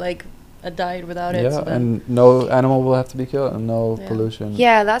go like a diet without it. Yeah, So then and no animal will have to be killed and no Yeah. pollution.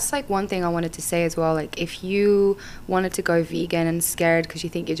 Yeah, that's like one thing I wanted to say as well. Like, if you wanted to go vegan and scared because you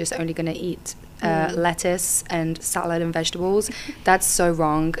think you're just only going to eat lettuce and salad and vegetables, that's so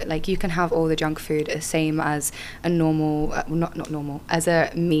wrong. Like, you can have all the junk food, same as a normal, not normal, as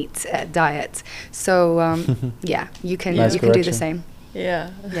a meat diet. So yeah, you can Nice you can do the correction. same. yeah.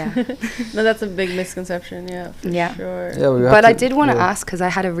 Yeah. No, that's a big misconception. Yeah, for Yeah. sure. Yeah, we have But I to- did want to yeah. ask, because I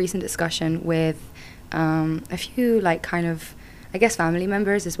had a recent discussion with a few like kind of, I guess, family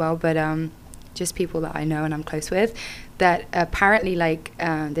members as well, but just people that I know and I'm close with, that apparently like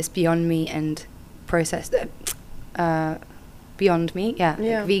this Beyond Meat and processed Beyond Meat,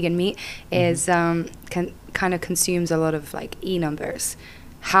 Yeah. vegan meat is kind of consumes a lot of like numbers.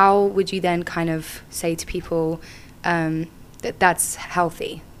 How would you then kind of say to people that that's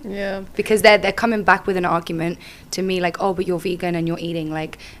healthy? Yeah. Because they're coming back with an argument to me like, oh, but you're vegan and you're eating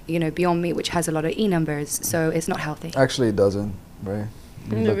like, you know, Beyond Meat, which has a lot of numbers, so it's not healthy. Actually, it doesn't, right?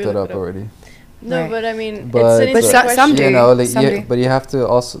 You No, looked we it looked up it up. already. No, Right. but I mean, But- it's an But interesting some question. do. You know, like, Some do. but you have to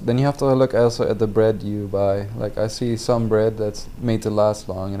also look also at the bread you buy. Like I see some bread that's made to last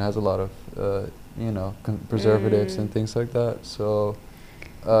long and has a lot of you know preservatives and things like that. So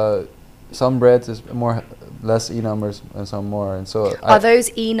some breads is less numbers and some more, and so Are those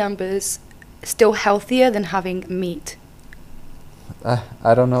numbers still healthier than having meat?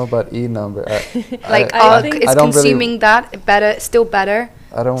 I don't know about number. Like, I think- is I don't really- consuming that better? Still better?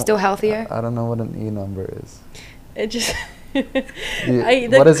 I don't still healthier? I don't know what an number is. It just.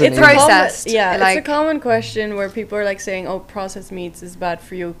 Yeah, what is an it's E? a common- Processed, Yeah, it's like- a common question where people are like saying, "Oh, processed meats is bad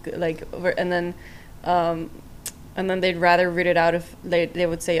for you," like, and then And then they'd rather rid it out if they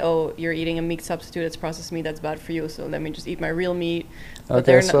would say, oh, you're eating a meat substitute, it's processed meat, that's bad for you, so let me just eat my real meat. But Okay,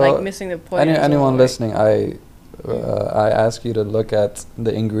 they're not, so like, missing the point. anyone like, listening, I ask you to look at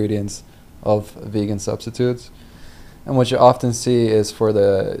the ingredients of vegan substitutes, and what you often see is for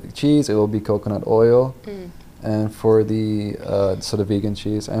the cheese it will be coconut oil, and for the sort of vegan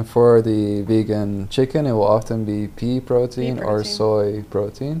cheese, and for the vegan chicken it will often be pea protein or soy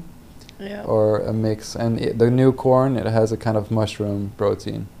protein. Yeah. Or a mix, and the new corn, it has a kind of mushroom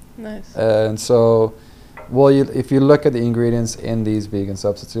protein. Nice. And so, well, if you look at the ingredients in these vegan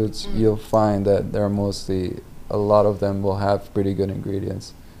substitutes, you'll find that they're mostly, a lot of them will have pretty good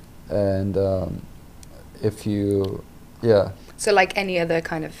ingredients. And if you, yeah. So like any other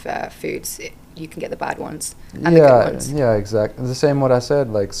kind of foods, you can get the bad ones and the good ones. Yeah, exactly. The same what I said,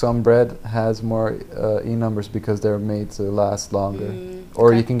 like some bread has more E numbers because they're made to last longer.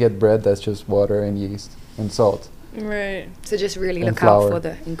 Or you can get bread that's just water and yeast and salt. Right. So just really And look flour. out for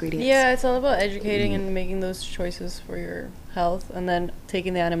the ingredients. Yeah, it's all about educating and making those choices for your health, and then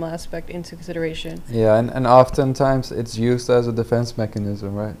taking the animal aspect into consideration. Yeah, and oftentimes it's used as a defense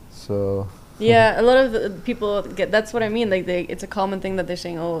mechanism, right? So... Yeah, a lot of the people that's what I mean. Like, it's a common thing that they're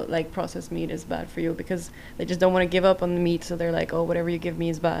saying, oh, like, processed meat is bad for you, because they just don't want to give up on the meat, so they're like, oh, whatever you give me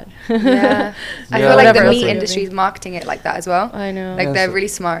is bad. Yeah. I Yeah. feel like the Whatever meat else industry is marketing it like that as well. I know. Like, Yeah, they're so- really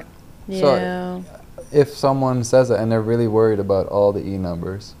smart. Yeah. If someone says that and they're really worried about all the E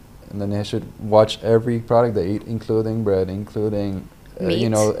numbers, and then they should watch every product they eat, including bread, including Meat, you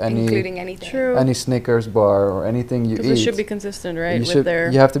know, including anything. True. any Snickers bar or anything you eat. Because it should be consistent, right?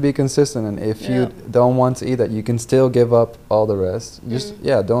 You have to be consistent, and if you don't want to eat that, you can still give up all the rest. Just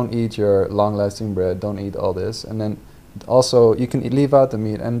don't eat your long-lasting bread. Don't eat all this, and then also you can leave out the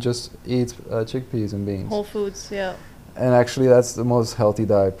meat and just eat chickpeas and beans. Whole foods, yeah. And actually, that's the most healthy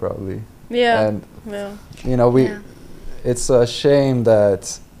diet, probably. Yeah. And Yeah. you know, it's a shame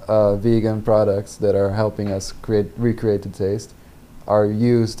that vegan products that are helping us recreate the taste are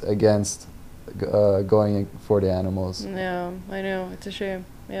used against going for the animals. Yeah, I know. It's a shame.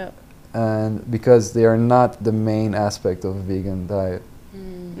 Yeah. And because they are not the main aspect of a vegan diet.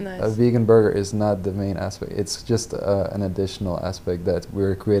 Nice. A vegan burger is not the main aspect. It's just an additional aspect that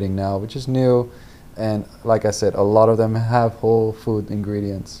we're creating now, which is new. And like I said, a lot of them have whole food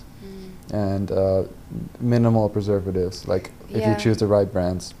ingredients and minimal preservatives, like if you choose the right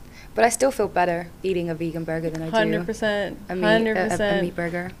brands. But I still feel better eating a vegan burger than I do 100%. a 100%. meat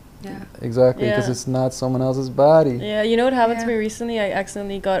burger. Yeah. Exactly, because it's not someone else's body. Yeah, you know what happened to me recently? I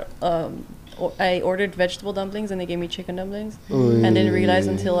accidentally got I ordered vegetable dumplings and they gave me chicken dumplings, and didn't realize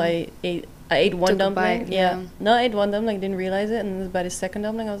until I ate one Took a dumpling. bite, Yeah. No, I ate one dumpling, didn't realize it, and then by the second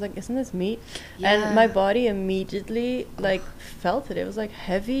dumpling I was like, isn't this meat? And my body immediately like felt it. It was like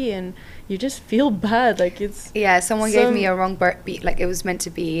heavy, and you just feel bad. Like it's someone gave me a wrong like it was meant to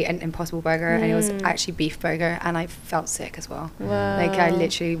be an Impossible Burger, and it was actually beef burger, and I felt sick as well. Wow. Like I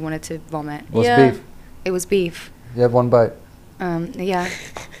literally wanted to vomit. What's beef? It was beef. You have one bite. Yeah.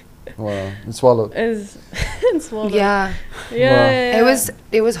 Wow, and swallowed. It's swallowed. Yeah. Yeah.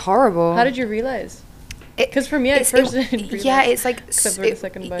 It was horrible. How did you realize? Because for me, at first, I didn't realize. Yeah, it's like except for the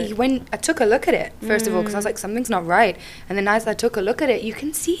second bite. When I took a look at it, first of all, because I was like, something's not right, and then as I took a look at it, you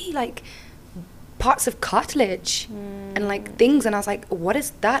can see like parts of cartilage and like things, and I was like, what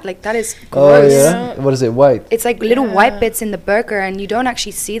is that? Like that is gross. Oh yeah. What is it? White. It's like little white bits in the burger, and you don't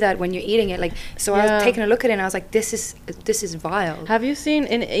actually see that when you're eating it. Like, so I was taking a look at it, and I was like, this is vile. Have you seen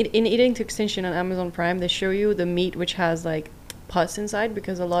in Eating to Extinction on Amazon Prime? They show you the meat which has like pus inside,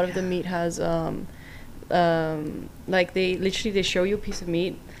 because a lot of the meat has like they show you a piece of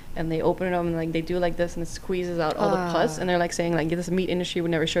meat and they open it up and like they do like this and it squeezes out all the pus, and they're like saying like, this meat industry would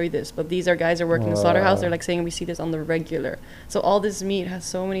never show you this, but these are guys that work in the slaughterhouse. They're like saying we see this on the regular. So all this meat has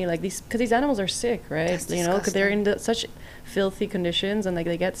so many like these, because these animals are sick, right? That's you know, because they're in such filthy conditions, and like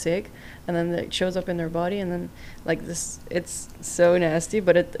they get sick, and then it shows up in their body, and then like this, it's so nasty.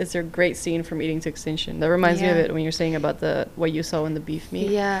 But it's a great scene from Eating to Extinction. That reminds me of it when you're saying about what you saw in the beef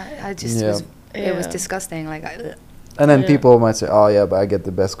meat. Yeah, I just it was disgusting. Like. And then people might say, "Oh yeah, but I get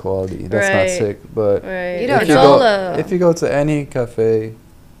the best quality. That's not sick." But you don't if you go to any cafe,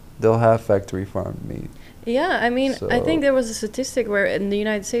 they'll have factory farmed meat. Yeah, I mean, I think there was a statistic where in the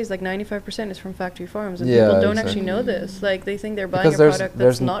United States, like 95% is from factory farms, and people don't actually know this. Like they think they're buying a product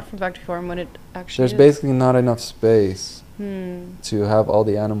that's not from factory farm when it actually there's basically not enough space to have all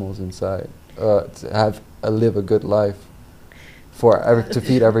the animals inside to live a good life. to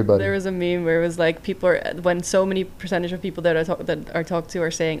feed everybody. There was a meme where it was like when so many percentage of people that are talked to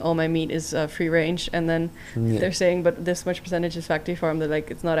are saying, "Oh, my meat is free range," and then they're saying, "But this much percentage is factory farm." They're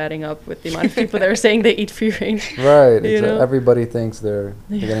like, it's not adding up with the amount of people that are saying they eat free range. Right. Everybody thinks they're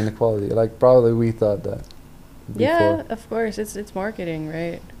getting the quality. Like probably we thought that. Yeah, of course. It's marketing,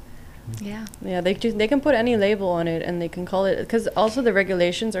 right? Yeah, they can put any label on it and they can call it, because also the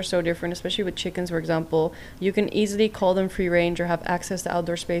regulations are so different, especially with chickens, for example. You can easily call them free range or have access to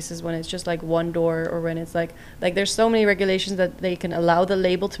outdoor spaces when it's just like one door, or when it's like there's so many regulations that they can allow the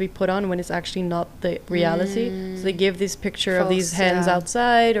label to be put on when it's actually not the reality. So they give this picture of these hens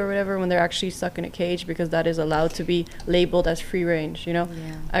outside or whatever when they're actually stuck in a cage, because that is allowed to be labeled as free range, you know?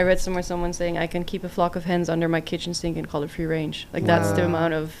 I read somewhere someone saying, I can keep a flock of hens under my kitchen sink and call it free range. Like that's the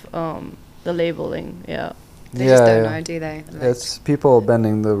amount of the labeling. They just don't know, do they? Like, it's people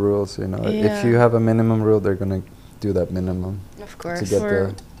bending the rules, you know. If you have a minimum rule, they're gonna do that minimum, of course, to get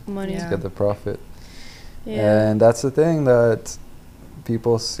for the money, to get the profit. And that's the thing, that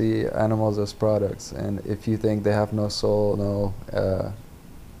people see animals as products, and if you think they have no soul, no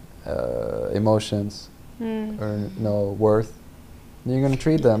emotions, or no worth, you're going to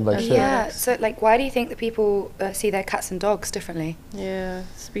treat them like shit. Yeah, so like, why do you think that people see their cats and dogs differently? Yeah,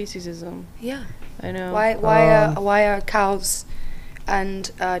 speciesism. Yeah, I know. Why are cows and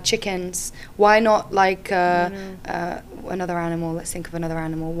chickens? Why not like another animal? Let's think of another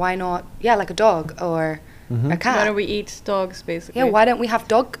animal. Why not? Yeah, like a dog or a cat. Why don't we eat dogs, basically? Yeah, why don't we have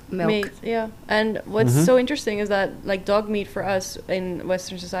dog milk? Meat, yeah. And what's so interesting is that like dog meat for us in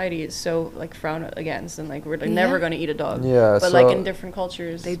Western society is so like frowned against, and like we're like never gonna eat a dog. Yeah, but so like in different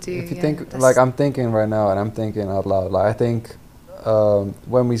cultures they do. If you think, like I'm thinking right now, and I'm thinking out loud, like I think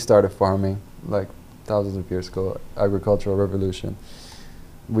when we started farming, like thousands of years ago, agricultural revolution,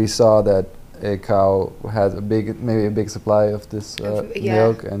 we saw that a cow has maybe a big supply of this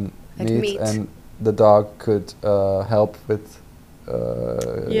milk and meat, and the dog could help with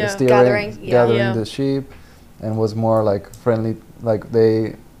gathering the sheep, and was more like friendly. Like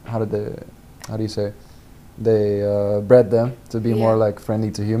how do you say? They bred them to be more like friendly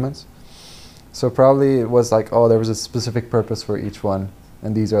to humans. So probably it was like, there was a specific purpose for each one,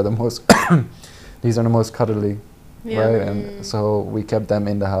 and these are the most cuddly, right? And so we kept them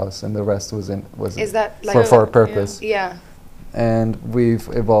in the house, and the rest was is that like for a purpose. Yeah. And we've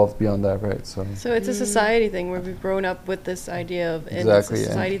evolved beyond that, right? So it's a society thing where we've grown up with this idea of it's a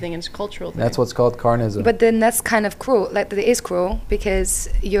society thing, and it's a cultural thing. That's what's called carnism. But then that's kind of cruel. Like, it is cruel, because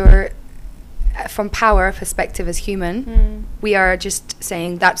you're from power perspective as human, we are just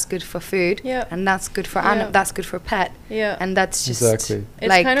saying that's good for food, and that's good for that's good for pet, and that's just it's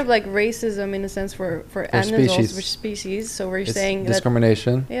like kind of like racism in a sense for animals, which species. So we're saying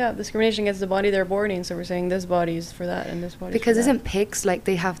discrimination. Discrimination against the body they're born in. So we're saying this body is for that and this body. Because isn't pigs like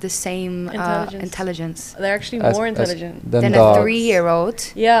they have the same intelligence? They're actually more intelligent than a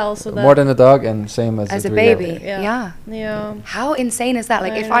 3-year-old. Yeah, also that more than a dog, and same as a baby. Yeah. How insane is that?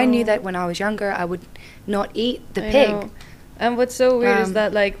 Like, if I knew that when I was younger, I would not eat the pig. And what's so weird is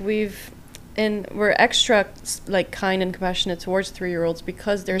that like we're extra like kind and compassionate towards 3-year-olds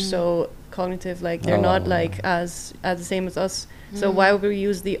because they're so cognitive, like they're not like as the same as us. So why would we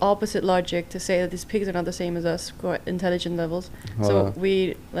use the opposite logic to say that these pigs are not the same as us, intelligent levels? So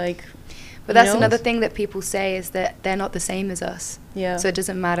we like. But that's another thing that people say, is that they're not the same as us. Yeah. So it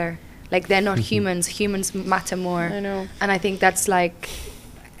doesn't matter. Like, they're not humans. Humans matter more. I know. And I think that's like.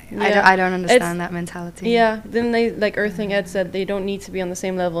 I don't understand that mentality. Yeah, then they, like Earthing Ed said, they don't need to be on the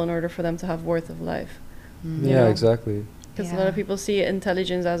same level in order for them to have worth of life. Yeah, exactly. Because a lot of people see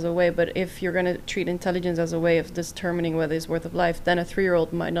intelligence as a way, but if you're going to treat intelligence as a way of determining whether it's worth of life, then a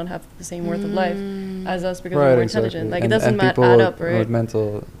 3-year-old might not have the same worth of life as us because we're more intelligent. Like, it doesn't add up, right? With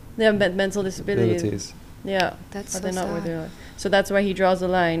mental disabilities. Yeah, that's so not worth their life. So that's why he draws the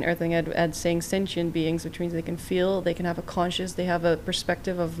line, Earthing Ed saying sentient beings, which means they can feel, they can have a conscious, they have a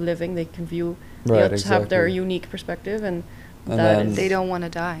perspective of living, they can view, have their unique perspective, and that they don't want to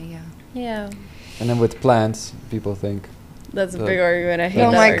die. Yeah. And then with plants, people think. That's a big argument. I hate that.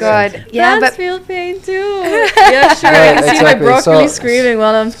 Oh my god! Yeah, plants feel pain too. Yeah, sure. I can see my broccoli screaming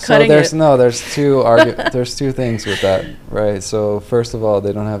while I'm cutting it. There's two things with that, right? So first of all,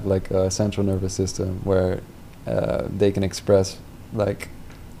 they don't have like a central nervous system where they can express like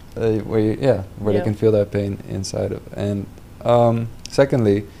where they can feel that pain inside of. And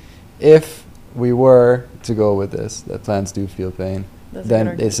secondly, if we were to go with this, that plants do feel pain,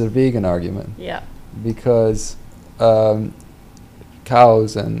 then it's a vegan argument. Yeah. Because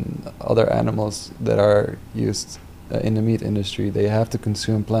cows and other animals that are used in the meat industry, they have to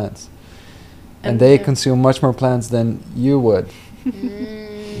consume plants. and they consume much more plants than you would.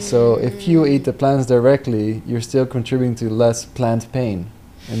 So if you eat the plants directly, you're still contributing to less plant pain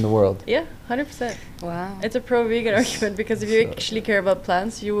in the world. Yeah, 100%. Wow. It's a pro-vegan argument, because if you actually care about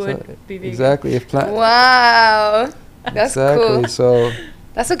plants, you would be vegan. Exactly. If Wow. That's cool. So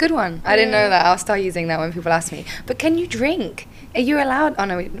that's a good one. I didn't know that. I'll start using that when people ask me. But can you drink? Are you allowed? Oh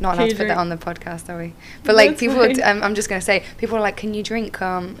no, we're not allowed to put that on the podcast, are we? But like people, I'm just gonna say, people are like, can you drink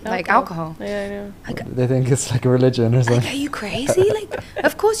like alcohol? Yeah, I know. Like, they think it's like a religion or something. like, are you crazy? Like,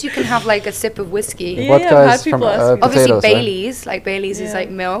 of course you can have like a sip of whiskey. Yeah, Vodka I've had is from people ask me. Obviously potatoes, Bailey's, like Bailey's is like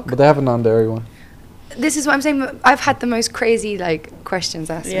milk. but they have a non-dairy one. This is what I'm saying. I've had the most crazy like questions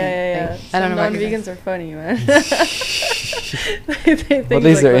asked me. Yeah. I don't know. Non-vegans are funny, man. But at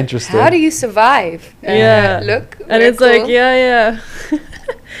least they're interested. How do you survive? Look. And it's cool. Like, yeah.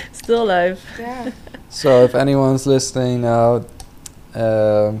 Still alive. Yeah. So if anyone's listening now,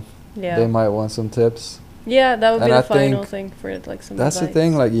 they might want some tips. Yeah, that would be and the final thing for it, like some That's advice. the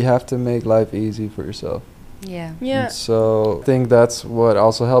thing, like you have to make life easy for yourself. Yeah. And so I think that's what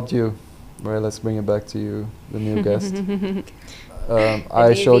also helped you. Right, let's bring it back to you, the new guest.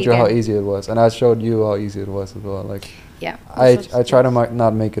 I showed you how easy it was, and I showed you how easy it was as well. Like, yeah, I try to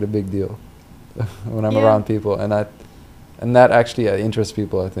not make it a big deal when I'm around people, and that actually interests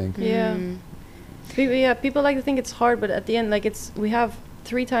people, I think. Yeah. People like to think it's hard, but at the end, like we have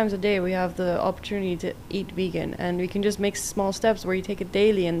 3 times a day we have the opportunity to eat vegan, and we can just make small steps where you take it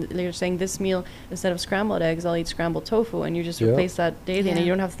daily, and you're saying this meal, instead of scrambled eggs, I'll eat scrambled tofu, and you just replace that daily, and you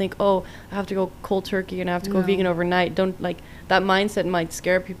don't have to think, oh, I have to go cold turkey and I have to go vegan overnight. Don't, like, that mindset might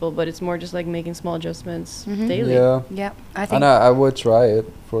scare people, but it's more just like making small adjustments daily. Yeah, I think. And I would try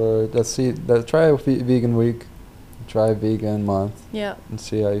it for try a vegan week, try a vegan month, and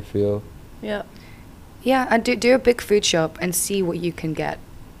see how you feel. Yeah, and do a big food shop and see what you can get,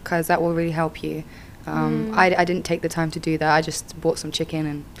 because that will really help you. I didn't take the time to do that. I just bought some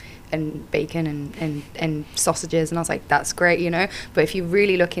chicken and bacon and sausages, and I was like, that's great, you know. But if you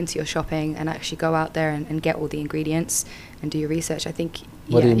really look into your shopping and actually go out there and get all the ingredients and do your research, I think.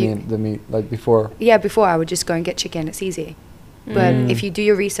 What do you mean, the meat? Like before? Yeah, before I would just go and get chicken. It's easy. But if you do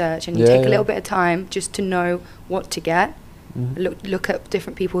your research and you take a little bit of time just to know what to get, look at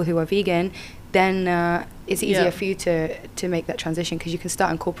different people who are vegan, then it's easier for you to make that transition, because you can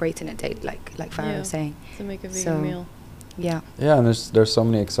start incorporating it daily, like Farah was saying. To make a vegan meal. Yeah. Yeah, and there's so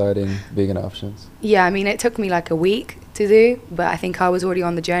many exciting vegan options. Yeah, I mean, it took me like a week to do, but I think I was already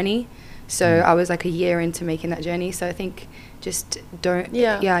on the journey. So I was like a year into making that journey. So I think just don't,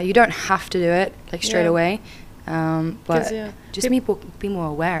 you don't have to do it like straight away. But just be more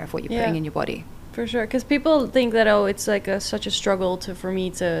aware of what you're putting in your body. For sure, because people think that, it's like such a struggle for me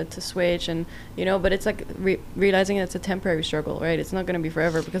to switch, and but it's like realizing it's a temporary struggle, right? It's not going to be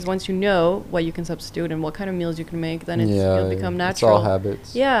forever, because once you know what you can substitute and what kind of meals you can make, then it'll become natural. It's all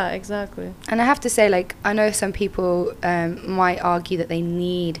habits. Yeah, exactly. And I have to say, like, I know some people might argue that they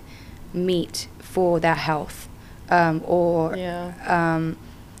need meat for their health, or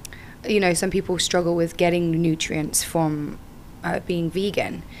some people struggle with getting nutrients from being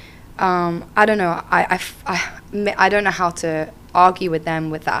vegan. I don't know. I don't know how to argue with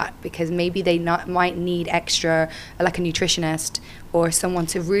them with that, because maybe they might need extra, like a nutritionist or someone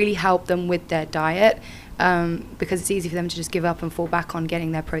to really help them with their diet, because it's easy for them to just give up and fall back on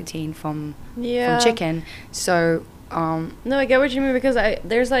getting their protein from chicken. So no, I get what you mean, because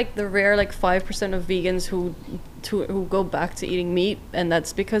there's like the rare 5% of vegans who go back to eating meat, and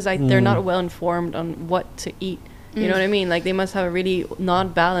that's because they're not well informed on what to eat. You know what I mean? Like, they must have a really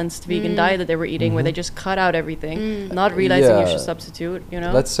not balanced vegan diet that they were eating, where they just cut out everything, not realizing you should substitute,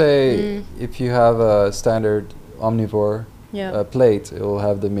 Let's say if you have a standard omnivore plate, it will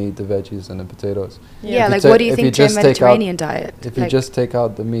have the meat, the veggies, and the potatoes. Yeah, like, what do you think to a Mediterranean diet? If you just take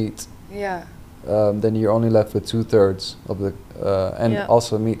out the meat, then you're only left with 2/3 of the, and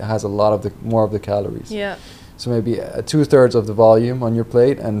also meat has a lot of more of the calories. Yeah. So maybe 2/3 of the volume on your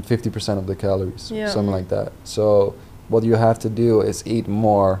plate and 50% of the calories, something like that. So what you have to do is eat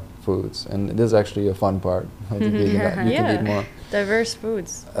more foods, and it is actually a fun part of the vegan diet. You can eat more. Diverse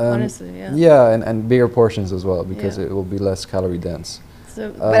foods, honestly, and bigger portions as well, because it will be less calorie dense.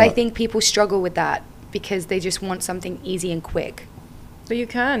 But I think people struggle with that because they just want something easy and quick. But you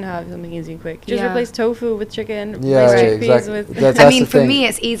can have something easy and quick. Just replace tofu with chicken. Yeah, replace chickpeas exactly. with. I mean, for me,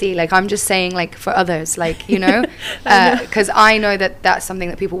 it's easy. Like, I'm just saying, like, for others, like, because I know that that's something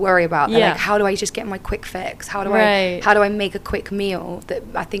that people worry about. They're like, how do I just get my quick fix? How do I make a quick meal? That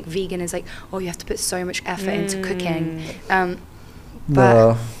I think vegan is like, oh, you have to put so much effort into cooking.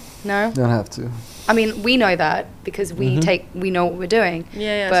 But no, don't have to. I mean, we know that because we know what we're doing.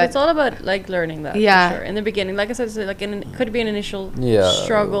 Yeah. But So it's all about like learning that. Yeah. For sure. In the beginning, like I said, so like it could be an initial Yeah.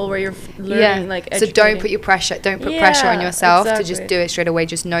 struggle where you're learning, like so don't put pressure on yourself to just exactly. do it straight away.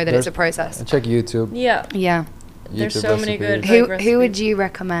 Just know that it's a process. And check YouTube. Yeah. Yeah. There's YouTube so many good. recipes. Like, Who would recipes. you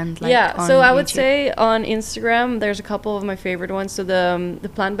recommend? Like, Yeah, on so I would YouTube? say on Instagram, there's a couple of my favorite ones. So the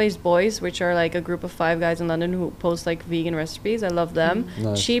Plant-Based Boys, which are like a group of 5 guys in London who post like vegan recipes. I love them.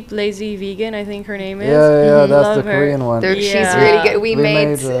 Nice. Cheap Lazy Vegan, I think her name is. Yeah, that's Love the her. Korean one. She's Yeah. really good. We We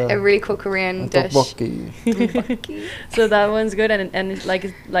made made, a really cool Korean dish. Tteokbokki. So that one's good, and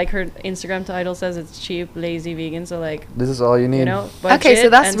like her Instagram title says, it's cheap, lazy, vegan. So like, This is all you need. you know, Okay, so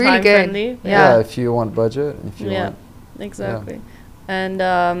budget that's and really good. time-friendly. Yeah. If you want budget, if you Yeah. want. Exactly.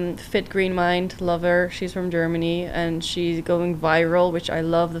 And Fit Green Mind, love her. She's from Germany and she's going viral, which I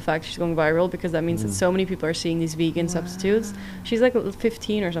love the fact she's going viral because that means that so many people are seeing these vegan substitutes. She's like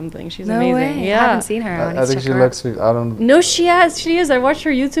 15 or something. She's No amazing. way. Yeah. I haven't seen her. I think she looks. I don't. No, she is. I watched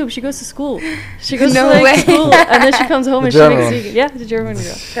her YouTube. She goes to school. She goes No to like way. school and then she comes home The and she German makes one. vegan. Yeah, the German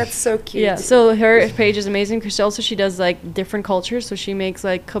girl. That's so cute. Yeah, so her page is amazing because she does like different cultures. So she makes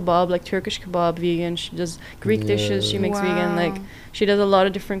like kebab, like Turkish kebab, vegan. She does Greek dishes. She makes vegan. Like she does a lot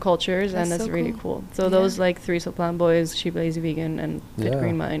of different cultures, and that's so really cool. So those like 3 So Plant Boys, Sheep Lazy Vegan, and Fit Yeah.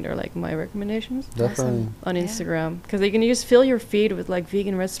 Green Mind are like my recommendations Definitely. on Yeah. Instagram because you can just fill your feed with like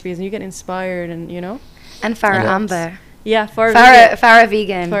vegan recipes and you get inspired and you know. And Farah Yeah. Amber. Yeah, Farah Farah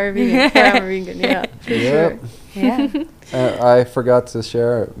vegan. Farah vegan. Yeah, for sure. Yep. Yeah. I forgot to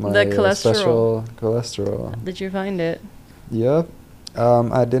share my The cholesterol. special cholesterol. Did you find it? Yep.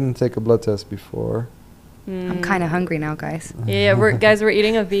 I didn't take a blood test before. I'm kind of hungry now, guys. Yeah, we're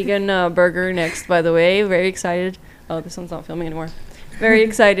eating a vegan burger next, by the way. Very excited. Oh, this one's not filming anymore. Very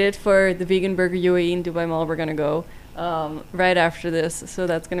excited for the vegan burger UAE in Dubai Mall. We're going to go right after this. So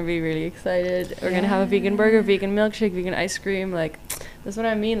that's going to be really excited. We're going to have a vegan burger, vegan milkshake, vegan ice cream. Like, that's what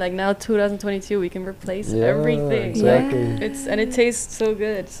I mean. Like, now 2022, we can replace everything. Exactly. And it tastes so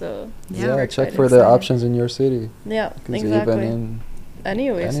good. So, Yeah, super check excited. for the options in your city. Yeah, 'Cause exactly. even in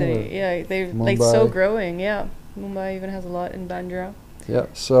Anyway, city. anywhere. Yeah, they're like so Mumbai. growing. Yeah. Mumbai even has a lot in Bandra. yeah.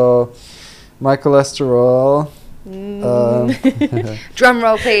 So my cholesterol. Drum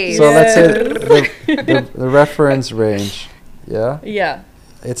roll, please. So let's say the reference range. Yeah. Yeah,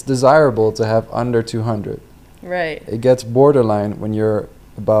 It's desirable to have under 200. right. It gets borderline when you're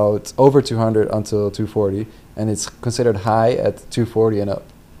about over 200 until 240, and it's considered high at 240 and up.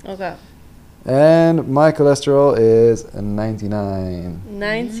 Okay. And my cholesterol is a 99.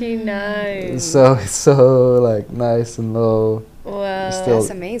 99. So it's so like nice and low. Wow. still-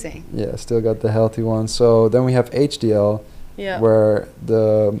 That's amazing. Yeah, still got the healthy one. So then we have HDL, Yeah. where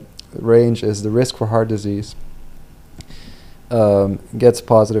the range is the risk for heart disease. Gets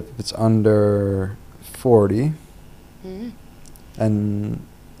positive if it's under 40, Mm. and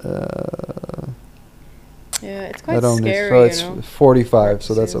Yeah, it's I quite don't know. scary, So it's you know. 45,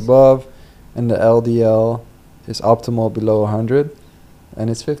 so that's Disease. above, and the LDL is optimal below 100, and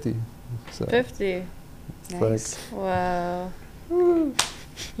it's 50. So 50. it's Nice. Wow.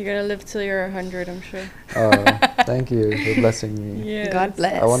 You're gonna live till you're 100, I'm sure. Thank you for blessing me. Yeah. God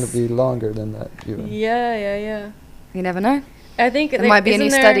bless. I want to be longer than that even. Yeah. You never know. I think There might be a new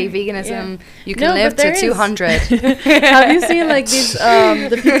isn't study, there- veganism. You No, can live but there to is. 200. Have you seen like these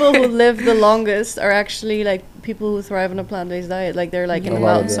the people who live the longest are actually like people who thrive on a plant-based diet, like they're like in A a lot of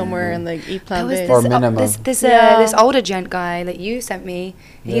mountain them, somewhere yeah. and like eat There was plant-based. Or this, minimum. Yeah. this older gent guy that you sent me.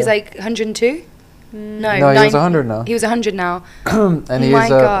 He's Yeah. like 102. No, No, he was 90 100 now. He was 100 now, And Oh he my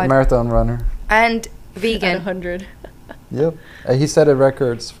is a God. marathon runner. and At vegan. 100. Yep. He set a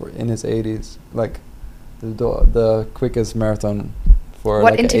records for in his 80s, like the quickest marathon for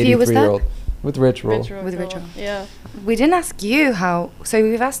What like an interview was that? 83-year-old with Rich Roll. With Rachel. Yeah. We didn't ask you how. So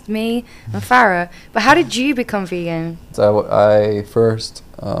we've asked me and Farah, but how did you become vegan? So I first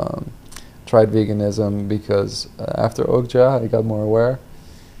tried veganism because after Okja I got more aware,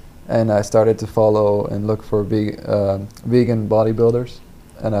 and I started to follow and look for vegan bodybuilders,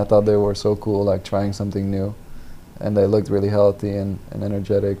 and I thought they were so cool, like trying something new, and they looked really healthy and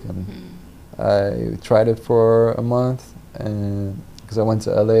energetic, and I tried it for a month, and because I went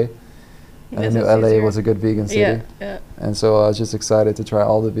to LA, and I Yes, knew it's LA easier. was a good vegan city, Yeah. and so I was just excited to try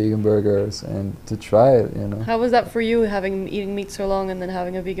all the vegan burgers and to try it, you know. How was that for you, eating meat so long and then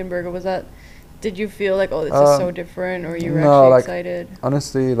having a vegan burger? Did you feel like, oh, this is so different, or you were no, actually like, excited?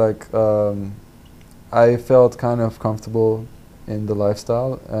 Honestly, like I felt kind of comfortable in the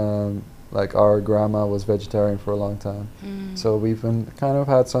lifestyle, like our grandma was vegetarian for a long time. So we've been kind of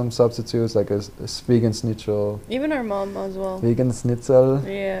had some substitutes like a vegan schnitzel. Even our mom as well. Vegan schnitzel.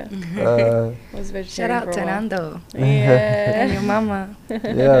 Yeah. Was vegetarian Shout out for to a while. Nando Yeah. and your mama.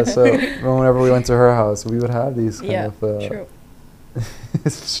 Yeah, so whenever we went to her house, we would have these kind of true.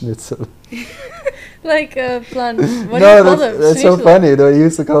 schnitzel. Like plant. What do you call them? That's so Schnitzel. funny. They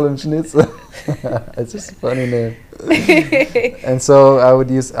used to call them schnitzel. It's just a funny name. And so I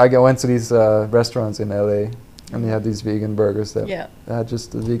went to these restaurants in LA, and they had these vegan burgers that had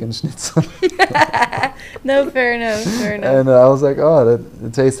just the vegan schnitzel. No, fair enough. Fair enough. And I was like, oh,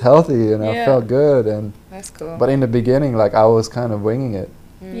 it tastes healthy, and I felt good. And that's cool. but in the beginning, like I was kind of winging it.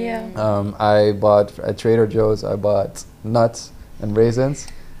 Yeah. I bought at Trader Joe's. I bought nuts and raisins,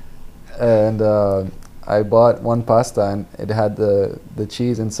 and I bought one pasta, and it had the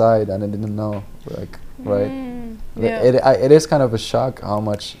cheese inside, and I didn't know, like, right? It is kind of a shock how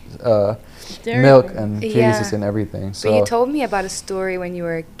much milk and cheese is in everything. So but you told me about a story when you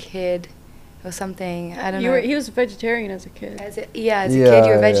were a kid or something. I don't know. He was a vegetarian as a kid. As a kid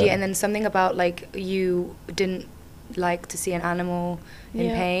you were veggie, and then something about like you didn't like to see an animal in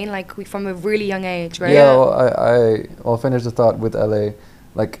pain, like from a really young age, right? Yeah, well, I'll finish the thought with LA.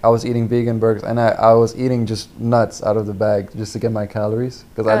 Like I was eating vegan burgers, and I was eating just nuts out of the bag just to get my calories,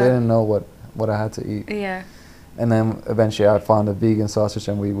 because I didn't know what I had to eat. Yeah. And then eventually I found a vegan sausage,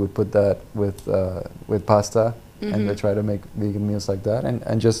 and we would put that with pasta, and they try to make vegan meals like that,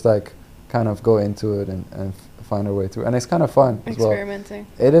 and just like kind of go into it and find our way through. And it's kind of fun as well. Experimenting.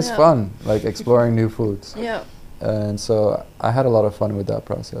 It is fun, like exploring new foods. Yeah. And so I had a lot of fun with that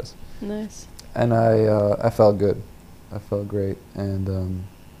process. Nice. And I felt good. I felt great. And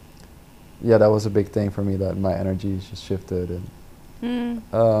that was a big thing for me, that my energy just shifted. And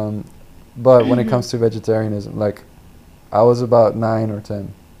but when it comes to vegetarianism, like I was about 9 or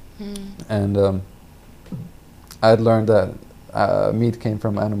 10, and I had learned that meat came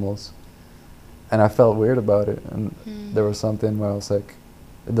from animals, and I felt weird about it. And there was something where I was like,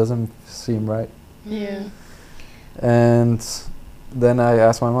 it doesn't seem right. Yeah. And then I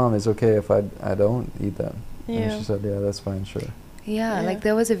asked my mom, "It's okay if I don't eat that?" Yeah. And she said, "Yeah, that's fine, sure." Yeah, like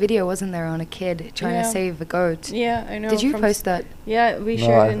there was a video, wasn't there, on a kid trying to save a goat? Yeah, I know. Did you post that? Yeah, we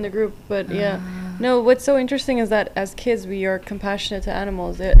shared it in the group, but No, what's so interesting is that as kids we are compassionate to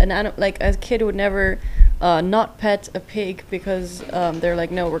animals. Like a kid would never not pet a pig because they're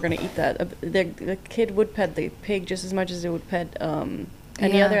like, no, we're gonna eat that. The kid would pet the pig just as much as it would pet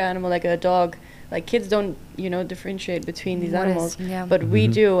any other animal, like a dog. Like kids don't, differentiate between these animals, but we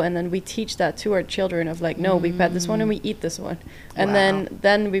do, and then we teach that to our children of like, no, we pet this one and we eat this one, and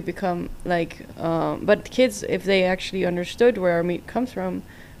then we become like, but kids, if they actually understood where our meat comes from,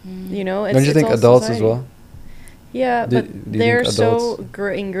 it's, don't you think adults society. As well? Yeah, but they're so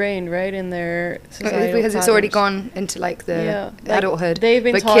ingrained, right, in their society because it's already gone into like the adulthood. They've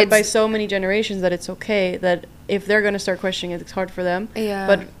been taught by so many generations that it's okay, that if they're going to start questioning it, it's hard for them. Yeah.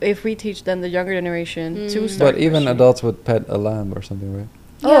 But if we teach them, the younger generation, to start. But even adults would pet a lamb or something, right?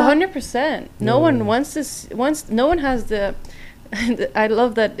 Oh, 100%. No one wants this. No one has the. I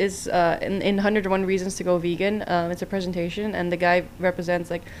love that is in 101 Reasons to Go Vegan. It's a presentation, and the guy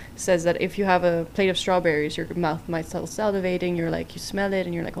says that if you have a plate of strawberries, your mouth might start salivating. You're like, you smell it,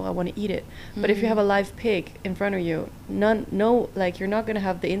 and you're like, oh, I want to eat it. But if you have a live pig in front of you, you're not gonna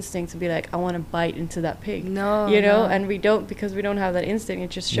have the instinct to be like, I want to bite into that pig. No. And we don't, because we don't have that instinct. It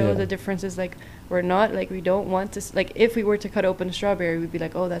just shows the differences. Like we're not like, we don't want to like, if we were to cut open a strawberry, we'd be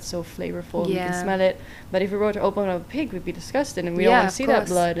like, oh, that's so flavorful. We can smell it. But if we were to open up a pig, we'd be disgusted. And we don't want to see that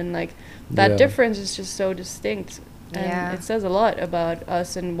blood, and like that difference is just so distinct, and it says a lot about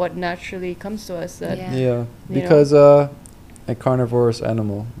us and what naturally comes to us. That because a carnivorous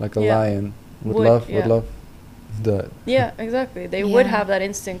animal like a lion would love that. Yeah, exactly. They would have that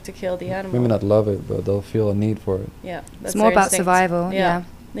instinct to kill the animal. Maybe not love it, but they'll feel a need for it. Yeah, it's more about survival.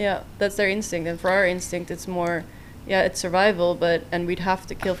 Yeah, that's their instinct, and for our instinct, it's more. Yeah, it's survival, and we'd have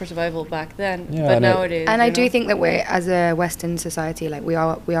to kill for survival back then. But nowadays, and I do think that we're, as a Western society, like we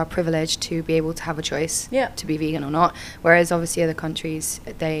are privileged to be able to have a choice to be vegan or not. Whereas obviously other countries,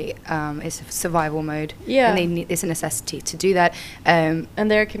 it's survival mode. Yeah, and it's a necessity to do that. And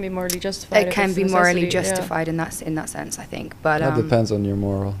there can be morally justified. It can be morally justified in that sense, I think. But that depends on your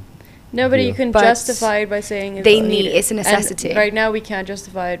moral. No, but you can justify it by saying it's a necessity. And right now we can't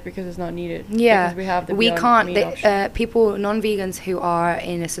justify it because it's not needed. Yeah, because we have the people, non-vegans who are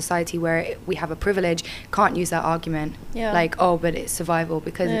in a society where we have a privilege can't use that argument. Yeah. Like, oh, but it's survival,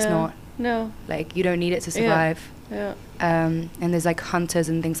 because it's not. No. Like, you don't need it to survive. Yeah. And there's like hunters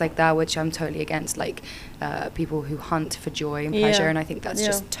and things like that, which I'm totally against, like people who hunt for joy and pleasure, and I think that's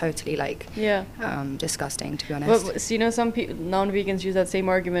just totally like disgusting, to be honest. But so, you know, some non-vegans use that same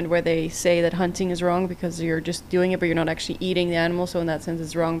argument where they say that hunting is wrong because you're just doing it, but you're not actually eating the animal. So in that sense,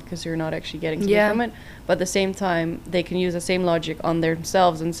 it's wrong because you're not actually getting something from it. But at the same time, they can use the same logic on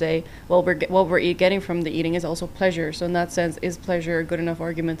themselves and say, well, what we're getting from the eating is also pleasure. So in that sense, is pleasure a good enough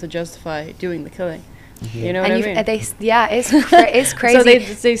argument to justify doing the killing? You know what I mean? It's crazy. So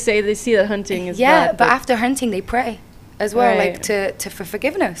they say they see that hunting is bad. But after hunting, they pray as well, like for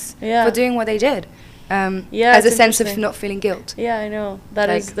forgiveness for doing what they did. As a sense of not feeling guilt. Yeah, I know. That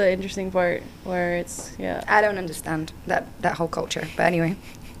is the interesting part where it's, I don't understand that whole culture. But anyway.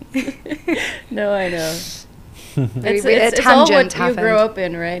 No, I know. It's all what you grow up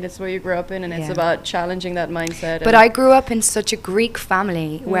in, right? It's what you grow up in, and it's about challenging that mindset. But I grew up in such a Greek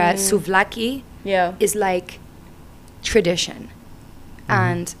family where souvlaki is like tradition.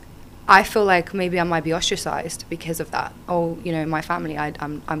 And I feel like maybe I might be ostracized because of that. Oh, you know, my family,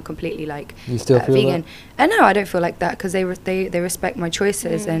 I'm completely like you still feel vegan. And no, I don't feel like that because they respect my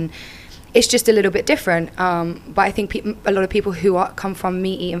choices, and it's just a little bit different. But I think a lot of people who come from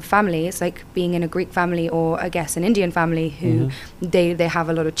meat-eating families, like being in a Greek family or I guess an Indian family, who they have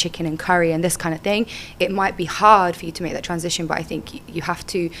a lot of chicken and curry and this kind of thing, it might be hard for you to make that transition. But I think you have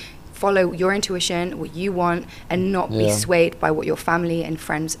to follow your intuition, what you want, and not be swayed by what your family and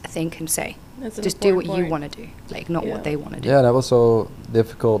friends think and say. Just do what you want to do, like not what they want to do. Yeah, that was so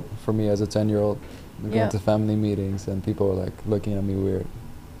difficult for me as a 10-year-old, going to family meetings and people were like looking at me weird.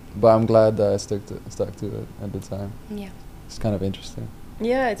 But I'm glad that I stuck to it at the time. Yeah, it's kind of interesting.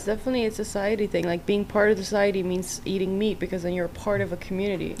 Yeah, it's definitely a society thing. Like being part of the society means eating meat because then you're a part of a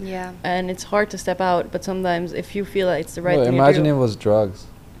community. Yeah, and it's hard to step out. But sometimes if you feel like it's the right thing to do. Imagine it was drugs.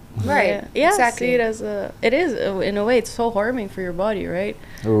 Right. Yeah. Exactly. See it as it is in a way. It's so harming for your body, right?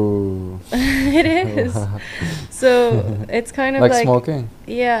 Ooh. It is. So it's kind of like smoking.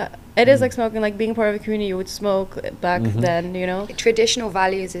 Yeah, it is like smoking. Like being part of a community, you would smoke back then. You know, traditional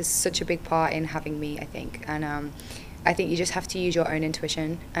values is such a big part in having meat, I think, and I think you just have to use your own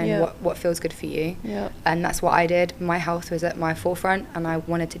intuition and what feels good for you. Yeah. And that's what I did. My health was at my forefront, and I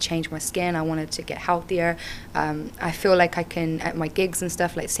wanted to change my skin. I wanted to get healthier. I feel like I can, at my gigs and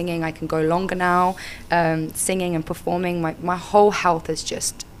stuff, like singing, I can go longer now. Singing and performing, my whole health has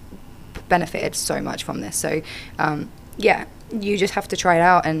just benefited so much from this. So, you just have to try it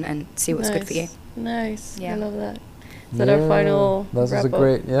out and see what's good for you. Nice. Yeah. I love that. Is that our final that's a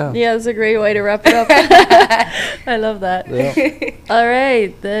great yeah, that's a great way to wrap it up. I love that. All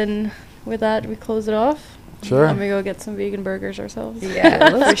right, then with that we close it off. Sure. And we go get some vegan burgers ourselves.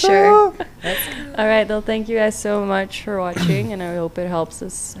 Yeah, for sure. All right, well, thank you guys so much for watching, and I hope it helps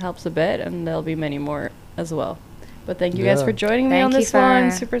a bit, and there'll be many more as well. But thank you guys for joining me on this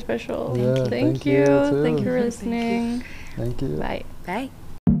one. Super special. Thank you. Thank you for listening. Thank you. Bye. Bye.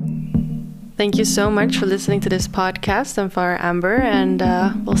 Thank you so much for listening to this podcast. I'm Farah Amber, and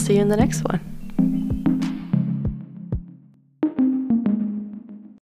we'll see you in the next one.